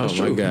 Oh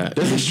my God.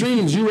 There's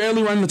extremes. You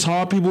rarely run the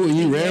tall people and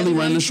you rarely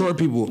run the short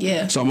people.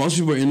 Yeah. So most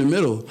people are in the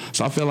middle.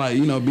 So I feel like,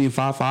 being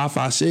 5'5",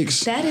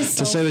 5'6". That is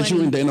to so say that you funny.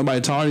 wouldn't date nobody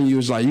taller than you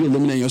is like you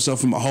eliminate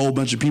yourself from a whole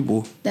bunch of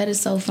people. That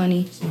is so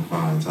funny. Some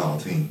fine tall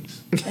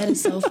teams. That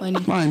is so funny.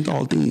 Mind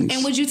all things.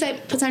 And would you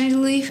take paternity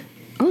leave?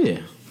 Oh yeah.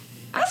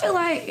 I feel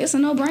like it's a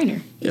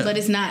no-brainer, Yeah. but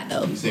it's not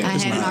though. saying I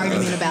it's had an not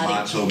argument about it.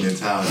 Macho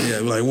mentality. Yeah,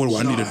 like, what do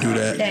I need to do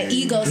that? That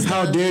ego How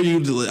stuff. dare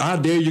you? How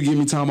dare you give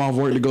me time off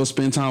work to go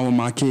spend time with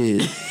my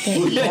kid? That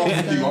What's ego wrong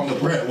with you? stuff. I'm the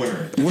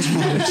breadwinner. What's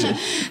wrong with you?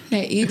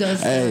 That ego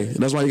stuff. Hey,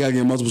 that's why you gotta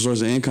get multiple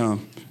sources of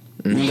income.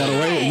 You don't gotta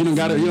worry. You don't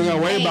gotta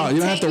worry Hey, about. You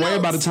don't have to take worry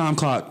about the notes. time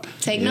clock.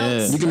 Take Yeah.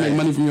 notes. You can make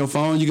money from your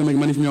phone. You can make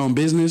money from your own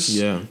business.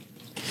 Yeah.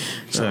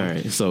 All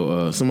right.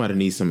 So somebody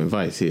needs some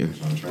advice here.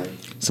 On track.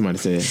 Somebody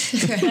said.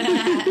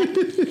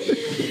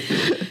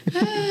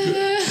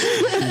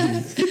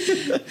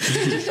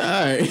 All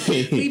right.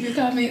 Leave your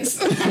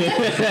comments. Let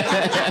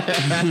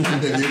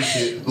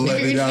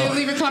me know.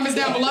 Leave your comments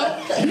down below.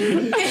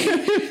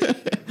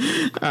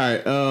 All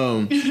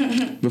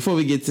right. Before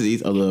we get to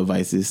these other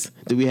advices,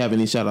 do we have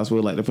any shout outs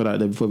we'd like to put out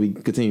there before we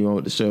continue on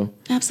with the show?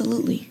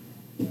 Absolutely.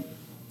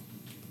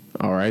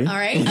 All right. All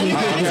right.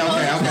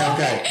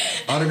 Okay.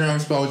 Underground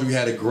Exposure, we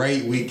had a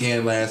great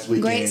weekend last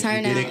weekend. Great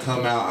turnout. It didn't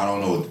come out. I don't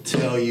know what to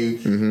tell you.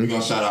 We're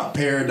going to shout out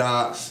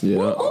Paradox. Yeah.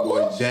 My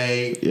boy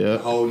Jay. Yeah. The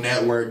whole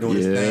network doing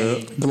his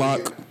thing.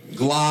 Glock.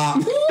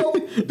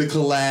 The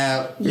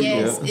collab.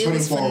 Yes, it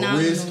was 24 phenomenal.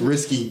 Risk,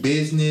 Risky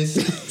Business,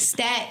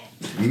 Stat.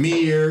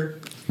 Mir,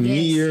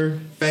 Near.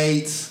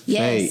 Fates. Yes.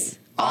 Hey.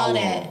 All All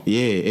that.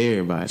 Yeah,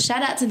 everybody.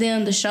 Shout out to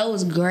them. The show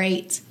was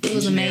great. It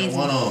was amazing.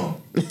 One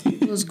on.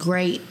 It was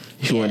great.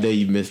 One day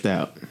you missed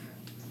out.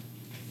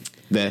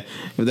 But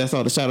that's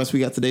all the shout outs we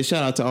got today.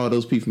 Shout out to all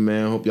those people,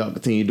 man. Hope y'all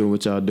continue doing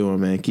what y'all doing,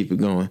 man. Keep it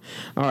going.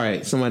 All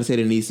right. Somebody said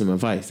they need some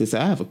advice. They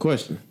said, I have a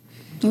question.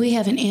 We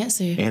have an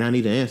answer. And I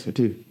need an answer,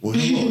 too. Well,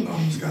 hello,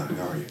 Scott.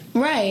 How are you?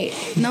 Right.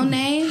 No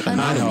name.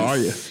 Anonymous. How are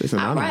you? It's All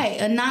anonymous.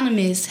 right.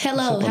 Anonymous.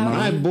 Hello. How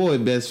My are you? boy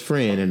best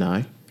friend and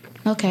I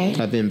Okay.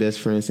 have been best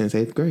friends since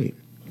 8th grade.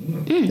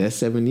 That's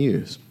 7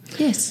 years.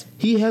 Yes.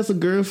 He has a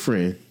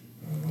girlfriend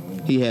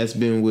he has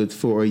been with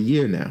for a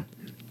year now.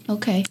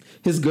 Okay.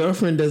 His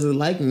girlfriend doesn't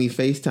like me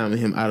FaceTiming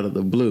him out of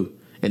the blue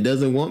and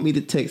doesn't want me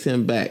to text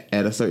him back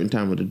at a certain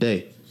time of the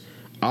day.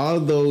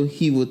 Although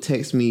he will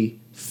text me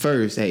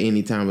first at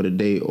any time of the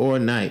day or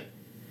night.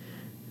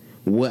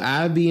 Would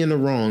I be in the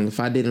wrong if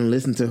I didn't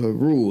listen to her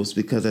rules?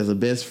 Because as a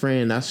best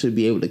friend, I should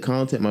be able to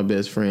contact my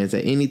best friends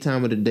at any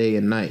time of the day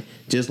and night,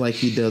 just like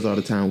he does all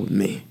the time with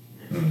me.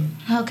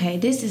 Okay.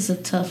 This is a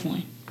tough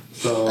one.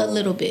 So, A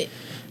little bit.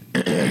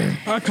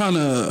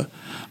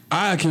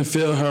 I can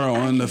feel her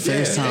on the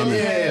FaceTime.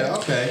 Yeah,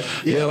 okay.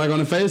 Yeah, like on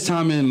the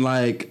FaceTime,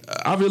 like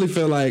I really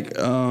feel like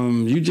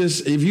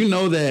if you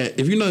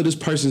know this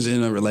person's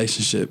in a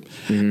relationship,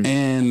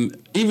 and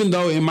even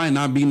though it might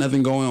not be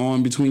nothing going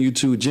on between you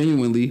two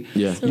genuinely,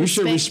 Yeah. you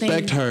should Respect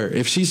respect things. her.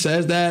 If she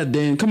says that,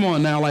 then come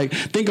on now, like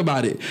think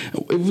about it.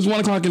 If it was 1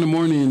 o'clock in the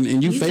morning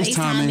and you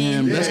FaceTiming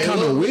him, FaceTiming. that's Yeah, it kind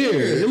of looks weird.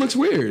 weird. It looks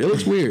weird. It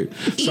looks weird.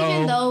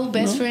 Even though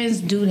best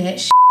friends do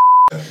that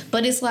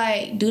but it's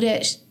like, do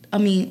that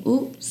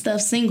stuff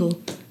single.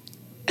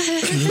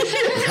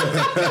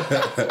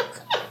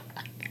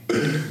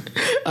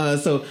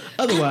 So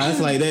otherwise,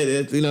 like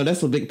that,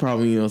 that's a big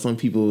problem. Some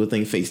people would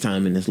think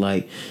FaceTiming is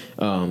like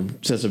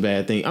such a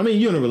bad thing. I mean,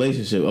 you're in a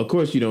relationship. Of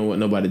course, you don't want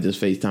nobody just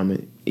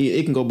FaceTiming.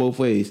 It can go both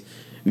ways.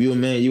 If you're a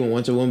man, you don't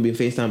want your woman to be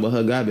FaceTime with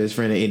her guy best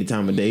friend at any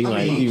time of day.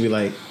 Like you be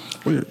like,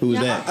 who's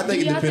that? I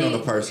think it Do y'all depends on the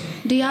think- person.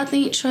 Do y'all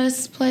think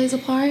trust plays a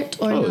part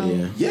or Oh no?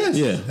 yeah, Yes.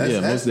 yeah,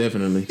 That's- most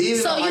definitely.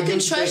 Even So though you I can get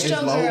what you're trust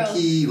saying, your girl.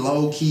 it's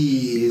low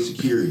key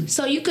insecurity.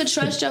 So you could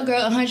trust your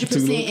girl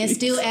 100% and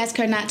still ask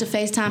her not to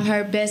FaceTime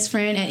her best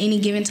friend at any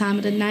given time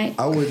of the night?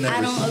 I would never.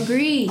 I don't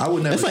agree. I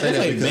would never That's like- say that's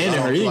that like because banning I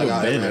don't her. feel You like ain't I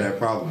gonna ever ban had her. that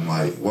problem.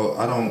 Like, well,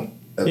 I don't.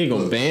 You ain't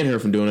gonna look, ban her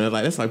from doing that.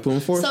 Like that's like putting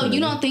force. So on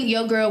you her. don't think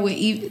your girl would?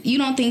 You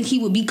don't think he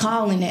would be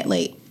calling that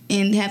late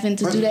and having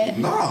to do that?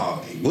 Nah,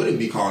 he wouldn't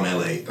be calling that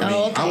late. I mean,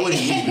 Oh, okay. I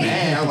wouldn't be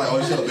mad. I was like, oh,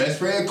 it's your best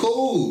friend?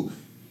 Cool.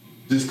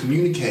 Just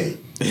communicate.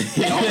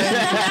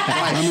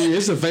 I mean,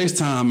 it's a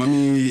FaceTime. I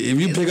mean, if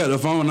you pick up the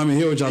phone, I mean,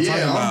 hear what y'all Yeah,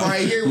 talking I'm about.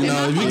 right here You with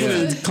know, if you. you get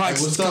Yeah. in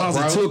clocks What's up,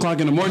 at bro? 2:00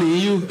 in the morning,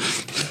 and you,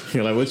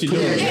 You're like, what you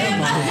doing?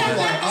 I'm like,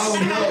 I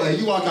don't know. Like,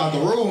 you walk out the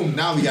room,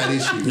 now we got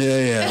issues.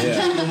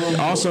 yeah.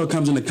 Also, it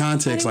comes into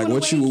context, like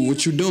what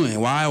you doing?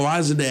 Why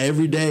is it that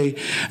every day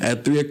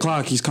at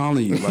 3:00 he's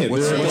calling you? Like,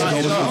 what's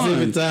going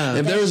on? Time.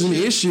 If there was an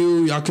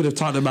issue, y'all could have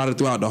talked about it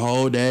throughout the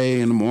whole day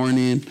in the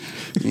morning.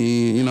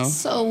 And,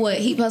 So what?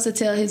 He supposed to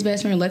tell his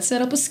best friend, let's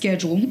set up a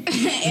schedule.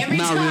 Every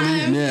Not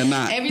time, really. Yeah,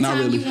 not- every not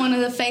time really. you want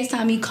to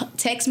FaceTime, you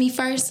text me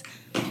first.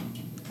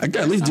 I could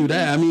at least do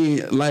that. I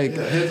mean, like,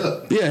 Heads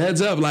up. yeah,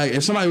 heads up. Like,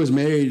 if somebody was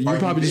married, you Are you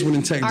probably just busy?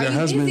 wouldn't text Are their you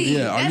husband. busy?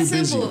 Yeah, are That's you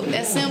busy? simple.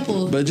 That's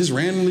simple. But just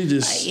randomly,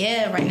 just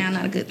Yeah, right now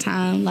not a good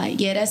time. Like,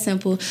 yeah, that's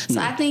simple. So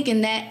I think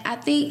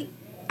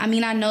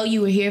I know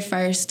you were here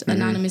first,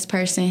 anonymous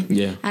person.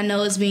 Yeah. I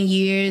know it's been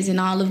years and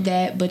all of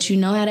that, but you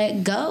know how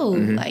that go.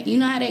 Like, you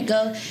know how that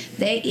go.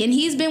 And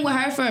he's been with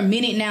her for a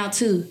minute now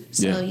too.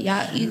 So you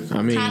I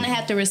mean- kind of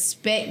have to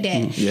respect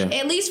that. Yeah.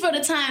 At least for the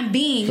time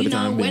being. For You the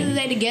know, time whether being.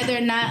 they together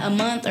or not, a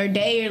month or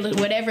day or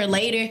whatever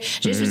later,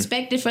 just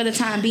respect it for the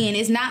time being.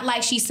 It's not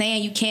like she's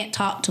saying you can't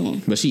talk to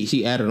him. But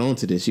she added on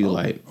to this. She was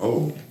like,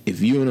 Oh. if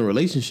you're in a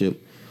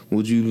relationship,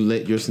 would you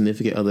let your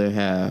significant other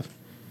have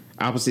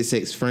opposite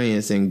sex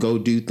friends and go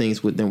do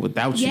things with them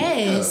without you.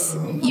 Yes,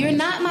 you're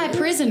not my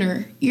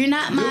prisoner. You're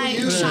not my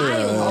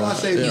child. All I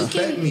say is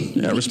respect me.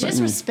 Yeah, respect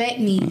me. Respect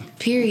me.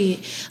 Period.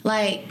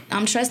 Like,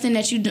 I'm trusting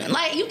that you do.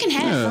 Like, you can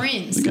have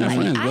friends. You can have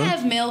like, friends, I bro.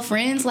 have male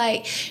friends.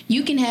 Like,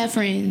 you can have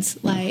friends.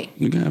 Like,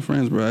 You can have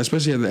friends, bro.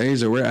 Especially at the age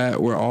that we're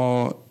at, we're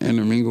all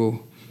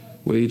intermingle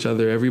with each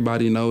other.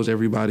 Everybody knows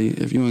everybody.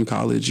 If you're in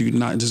college, you're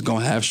not just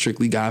gonna have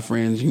strictly guy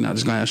friends. You're not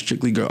just gonna have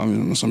strictly girl. I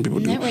mean, some people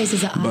do. that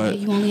raises an eye. But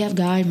You only have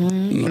guy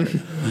friends.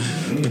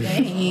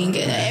 Dang.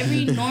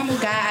 Every normal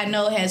guy I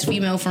know has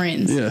female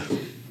friends. yeah.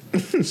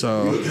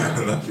 So Like, that's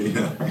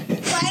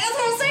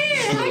what I'm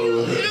saying. How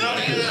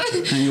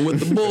you hanging with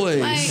the boys.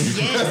 Like,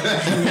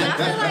 yes. And I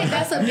feel like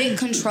that's a bit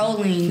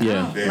controlling. Yeah. I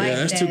don't Yeah, like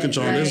that's that. too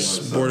controlling. Like,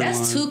 That's borderline.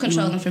 That's too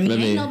controlling for me. Let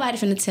me- Ain't nobody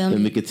finna tell Let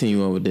me me.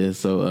 continue on with this.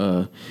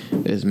 So,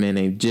 this man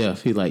named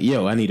Jeff, he's like,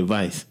 yo, I need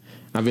advice.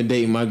 I've been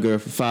dating my girl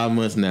for 5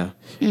 months now,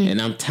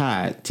 and I'm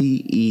tired.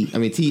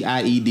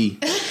 TIED.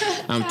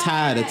 I'm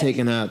tired of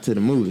taking her out to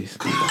the movies.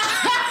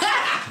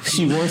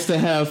 She wants to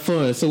have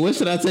fun. So where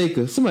should I take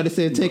her? Somebody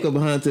said take her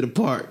behind to the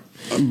park.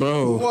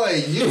 Bro.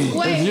 Wait, you. Wait,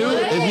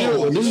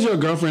 what? This is your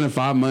girlfriend in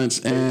 5 months,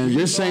 and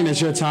you're saying that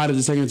you're tired of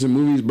just taking her to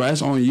movies, bro.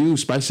 That's on you.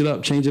 Spice it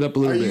up, change it up a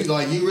Are little you bit.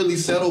 like you really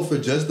settle for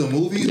just the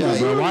movies? Yeah, like,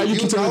 bro. Why you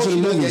keep taking her to the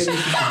know she done movies? gave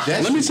me some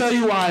suggestions. Let me tell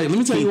you why. Let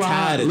me tell you why.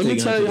 tired of Let me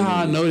taking her tell to you the how I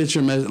movies. know that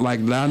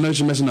I know that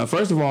you're messing up.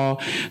 First of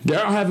all, there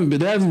hasn't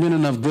been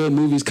enough good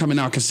movies coming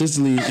out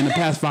consistently in the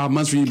past 5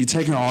 months for you to be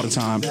taking her all the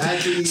time.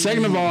 Exactly.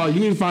 Second of all, you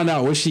need to find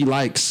out what she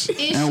likes and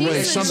she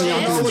what something y'all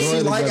You can know what enjoy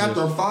she like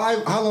together. after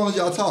 5? How long did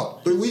y'all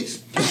talk? 3 weeks?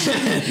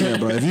 Yeah,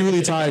 bro. If you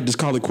really tired, just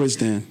call it quits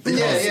then.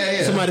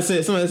 Yeah. Somebody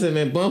said,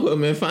 man, bump her,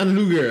 man, find a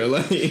new girl.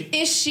 Like,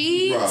 Is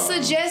she Bruh.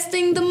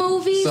 suggesting the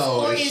movies,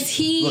 So, or is- is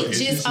he look, is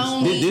just this-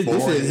 on? this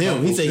is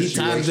him. He said he's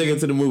tired of Situation. taking her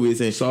to the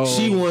movies, and So-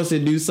 she wants to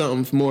do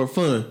something more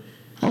fun.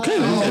 Okay,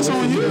 that's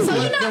on you. So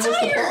you're not What's the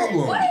tired.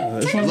 problem?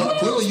 What? Look,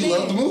 clearly you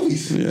love the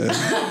movies.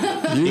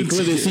 And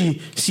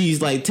clearly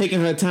she's like taking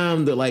her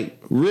time to like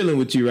reeling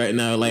with you right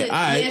now. Like, all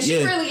right, Yeah,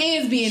 she really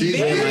is being She's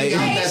very already got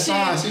that patient.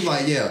 sign. She's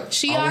like, yeah.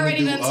 She I wanna already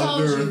do done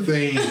told other you.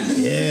 things.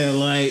 yeah,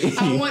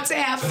 like I want to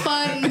have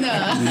fun. You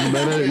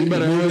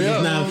better hurry it's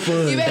up. not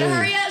fun. You better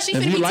hurry up. She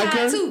If finna you be like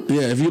tired her, too.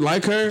 yeah. If you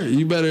like her,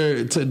 you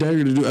better dare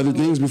her to do other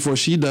things before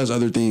she does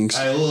other things.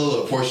 Hey,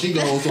 look, before she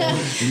goes on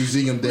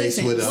museum dates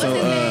Listen, with what's his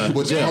name?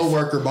 with your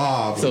coworker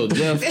Bob. So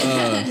Jeff,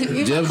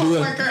 Your Jeff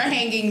coworker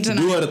hanging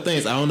tonight. do other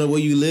things. I don't know where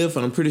you live,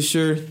 but I'm pretty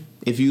sure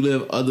if you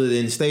live other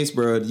than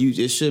Statesboro,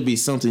 it should be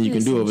something you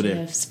can do Listen, over there.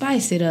 Jeff,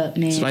 spice it up,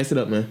 man. Spice it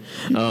up, man.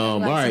 All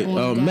right,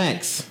 someone guy.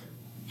 Max.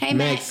 Hey,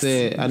 Max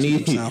said,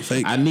 Sound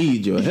fake. I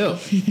need your help.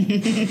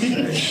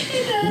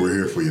 We're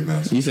here for you,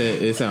 man. You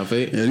said it sound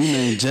fake. Yeah, you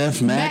named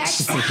Jeff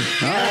Max. All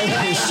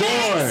right,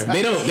 sure.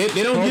 They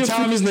don't Whole give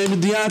time his name is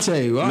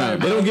Deontay. All No, right,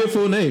 they don't give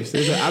full names.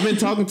 They say, I've been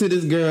talking to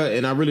this girl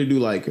and I really do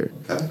like her.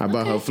 I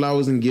bought her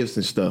flowers and gifts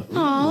and stuff.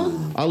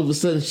 Aw. All of a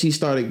sudden, she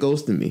started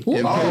ghosting me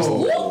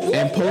Oh.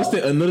 and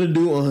posted another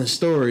dude on her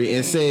story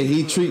and said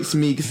he treats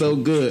me so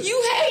good.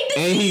 You hate this.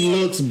 And he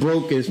looks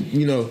broke as,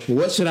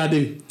 what should I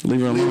do?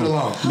 Leave her alone. Leave it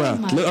alone.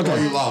 Bruh, look, Or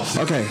okay. you lost.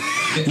 Okay.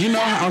 You know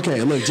how,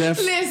 okay, look, Jeff.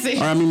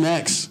 Listen. Or I mean,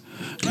 Max.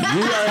 You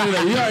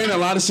are in a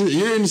lot of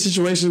you're in a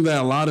situation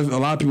that a lot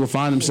of people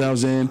find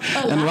themselves in,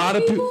 and a lot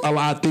of people.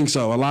 I think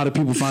so. A lot of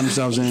people find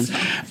themselves in,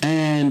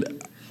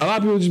 and a lot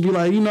of people just be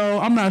like,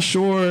 I'm not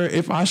sure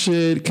if I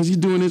should, because he's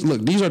doing this.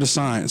 Look, these are the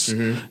signs.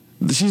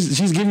 Mm-hmm.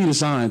 She's giving you the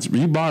signs.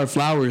 You bought her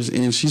flowers,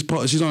 and she's on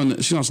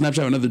Snapchat with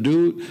another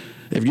dude.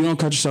 If you don't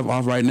cut yourself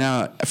off right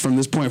now, from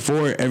this point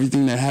forward,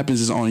 everything that happens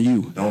is on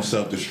you. Don't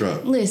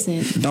self-destruct.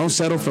 Listen. Don't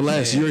settle for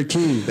less. You're a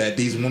king. That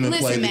these women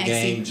Listen, play the Maxie.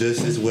 game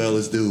just as well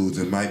as dudes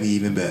and might be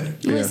even better.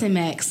 Listen,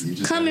 Max. You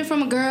just- Coming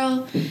from a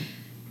girl,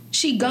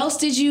 she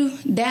ghosted you.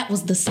 That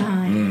was the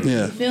sign.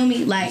 Yeah. You feel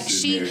me? Like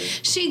Listen,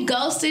 she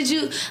ghosted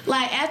you.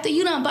 Like after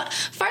you done.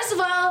 First of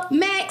all,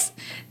 Max.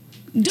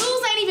 Dudes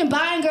ain't even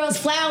buying girls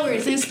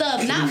flowers and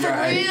stuff. Not for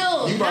Right.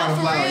 real. You Not buying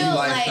for flowers, you real.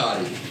 like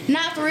shawty.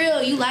 Not for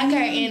real. You like her,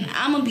 and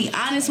I'm gonna be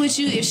honest with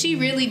you. If she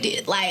really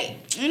did,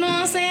 you know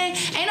what I'm saying?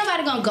 Ain't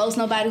nobody gonna ghost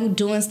nobody who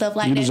doing stuff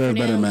like You that. deserve for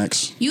better, them.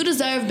 Max. You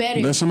deserve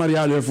better. There's somebody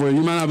out there for you.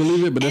 You might not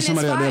believe it, but there's and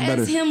somebody as out far there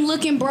better. as him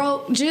looking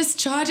broke, just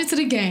charge it to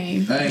the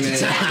game. Hey, man.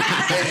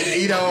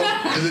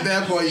 Because at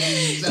that point, you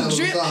sound a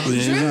Drip. little Yeah,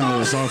 he's Drip not a on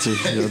little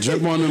salty. Yeah,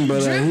 drip on him,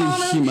 but Drip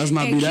on he him must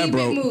not and be that keep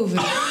broke. it moving.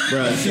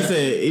 Bro,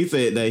 he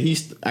said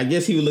that I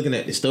guess he was looking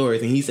at the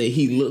stories and he said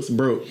he looks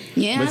broke.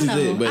 Yeah, but I she know.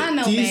 Said, but I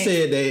know, he Max.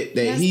 said that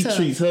That's he tough.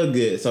 treats her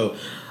good. So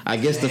I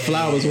guess the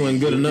flowers weren't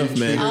good enough,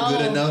 man. You're Oh.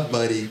 good enough,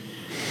 buddy.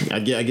 I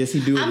guess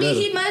he do it I mean, better.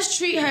 he must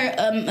treat her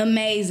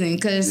amazing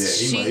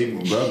because Yeah, he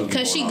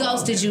brother she going on.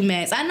 ghosted you,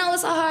 Max. I know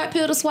it's a hard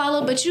pill to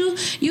swallow, but you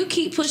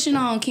keep pushing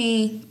on,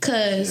 King,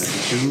 because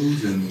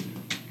Shoes and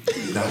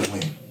you gotta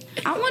win.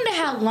 I wonder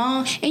how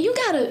long. And you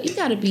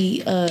gotta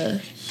be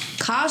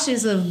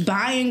cautious of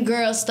buying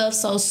girl stuff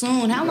so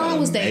soon. How long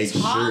was they make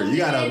sure. talking? You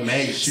gotta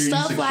make sure you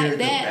stuff secure like the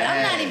that.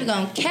 I'm not bag. even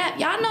gonna cap.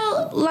 Y'all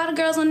know a lot of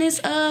girls on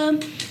this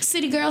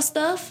city girl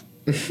stuff.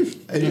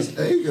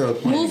 Hey, girl,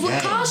 Move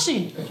with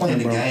caution. Playing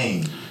the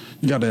game.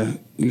 You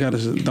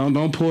gotta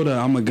don't pull the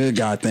I'm a good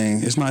guy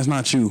thing. It's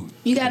not you.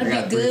 You gotta I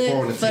got be 3, 4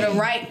 on good the for the team.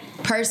 right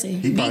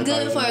person. He Be probably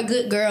good thought for a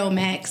good girl,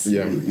 Max.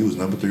 Yeah. He was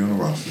number 3 on the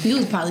roster. You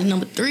was probably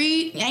number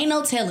 3. Ain't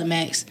no telling,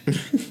 Max.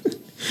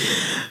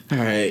 All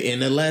right,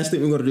 and the last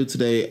thing we're gonna do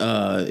today,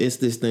 it's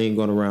this thing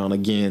going around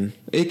again.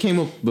 It came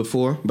up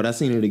before, but I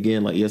seen it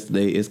again like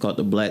yesterday. It's called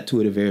the Black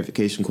Twitter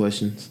verification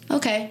questions.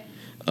 Okay.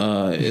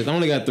 It's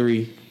only got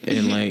 3,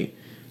 and like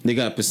they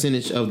got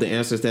percentage of the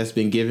answers that's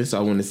been given. So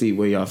I want to see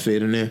where y'all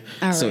fit in there.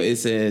 All So right. it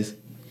says,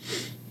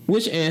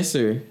 which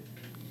answer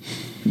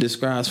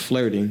describes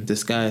flirting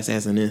disguised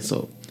as an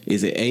insult?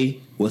 Is it A,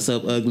 what's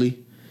up, ugly?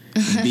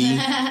 B,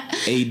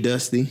 A,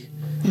 dusty?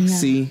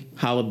 C,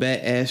 holla back,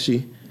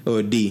 ashy?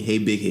 Or D, hey,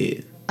 big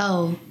head?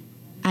 Oh,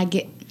 I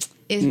get.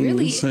 It's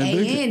really say A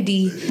big- and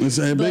D. Let's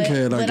say big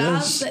head, I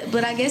guess.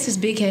 But I guess it's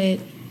big head.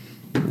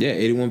 Yeah,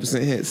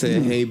 81%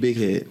 said hey, big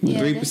head.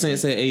 Yeah, 3%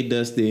 said A,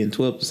 dusty, and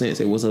 12%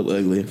 said what's up,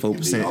 ugly, and Be all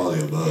 4%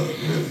 the above,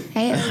 really.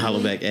 Hey, holla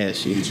back,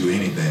 ashy. Get you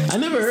anything. I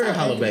never heard of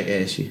holla back,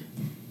 ashy.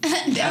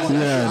 that one,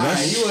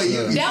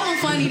 that one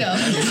funny though.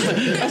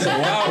 That's a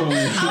wild one.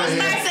 I'm gonna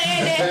start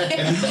saying that.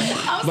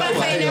 I'm gonna start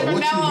saying that from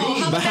now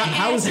on. But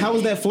how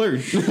is that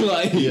flirt?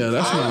 Like, Yeah,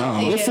 that's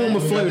not. what form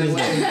of flirt is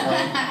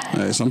that?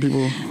 Hey, some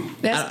people.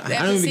 That's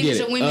I don't even get percentage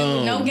it. of women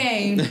with no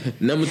game.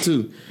 Number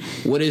 2,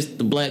 what is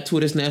the Black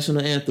Twitter's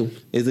national anthem?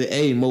 Is it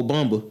A, Mo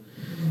Bamba?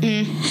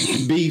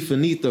 B,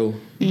 Finito?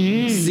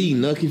 C,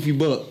 Nuck If You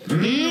Buck?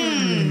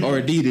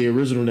 Or D, the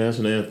original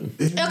national anthem?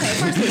 Okay,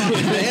 first of all,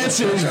 The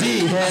answer is D.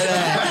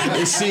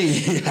 It's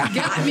C.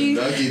 got me.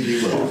 Ducky,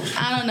 you low.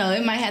 I don't know.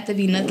 It might have to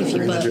be Nuck If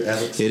You Buck.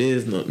 It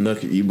is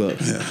Nuck If You Buck.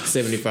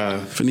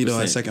 75. Finito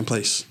at second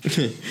place.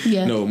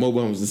 Yeah. No, Mo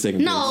Bamba was the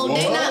second. No,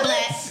 they not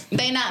black.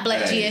 They not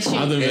black GSU.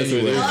 I was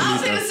messing with Oh, I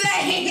was it. gonna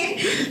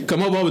say.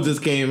 Come on, Bubba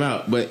just came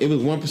out, but it was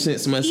 1%.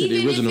 Somebody said the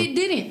Even if original. it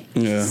didn't.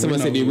 Yeah.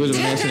 Somebody said the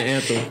original national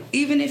anthem.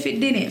 Even if it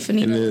didn't,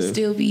 Finito And would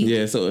still be.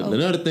 Yeah, so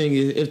another thing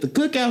is, if the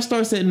cookout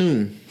starts at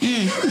noon,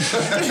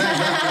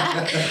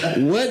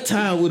 what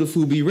time will the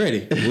food be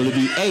ready? Will it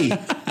be A,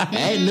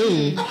 at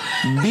noon,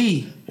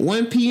 B,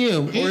 1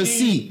 p.m., or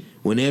C,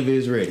 whenever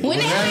it's ready?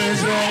 Whenever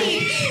it's ready.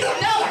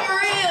 No, for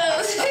real.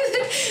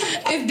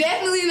 It's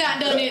definitely not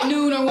done at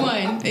noon or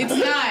 1. It's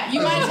not.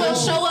 You might as well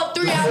show up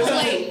 3 hours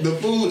late. The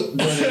food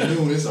done at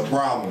noon is a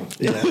problem.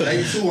 They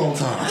 2 on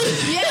time.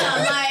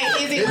 Yeah,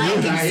 like, is it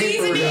like I hate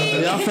for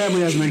seasoning? Y'all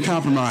family has been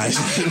compromised.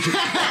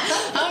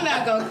 I'm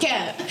not gonna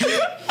cap.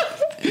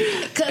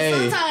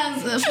 Because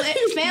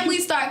sometimes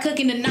families start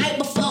cooking the night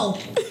before,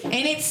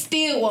 and it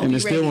still won't And be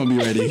it ready. still won't be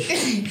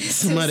ready.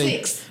 Somebody,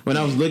 6. when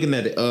I was looking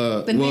at it,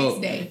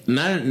 next day.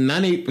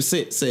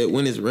 98% said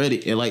when it's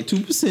ready, and like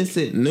 2%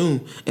 said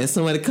noon. And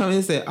somebody come in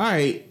and said, "All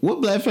right, what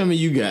black family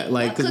you got?"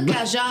 Like, What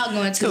cookouts y'all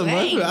going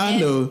to? I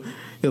know.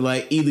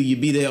 Like either you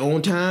be there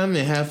on time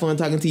and have fun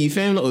talking to your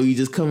family, or you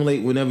just come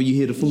late whenever you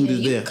hear the food is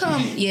you there.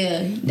 Come, that's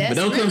But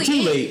don't really come too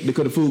it. late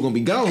because the food gonna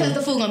be gone. Because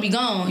the food gonna be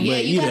gone. Yeah,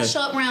 But you gotta yeah.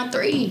 show up around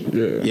 3.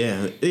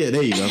 Yeah,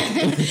 there you go.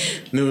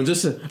 No,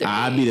 just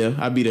I'll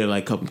be there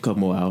like couple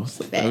more hours.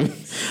 I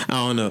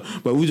don't know,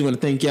 but we just want to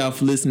thank y'all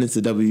for listening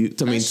to to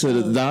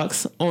the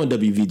Docs on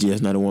WVGS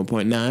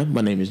 91.9.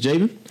 My name is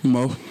Javen.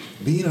 Mo.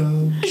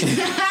 Vito.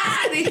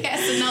 The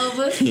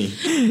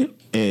Casanova.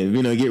 And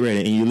get ready,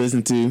 and you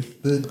listen to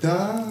The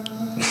dog.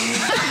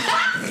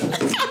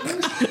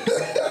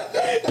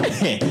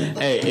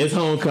 Hey, it's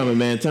homecoming,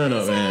 man. Turn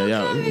up, man,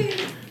 y'all.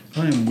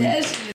 That's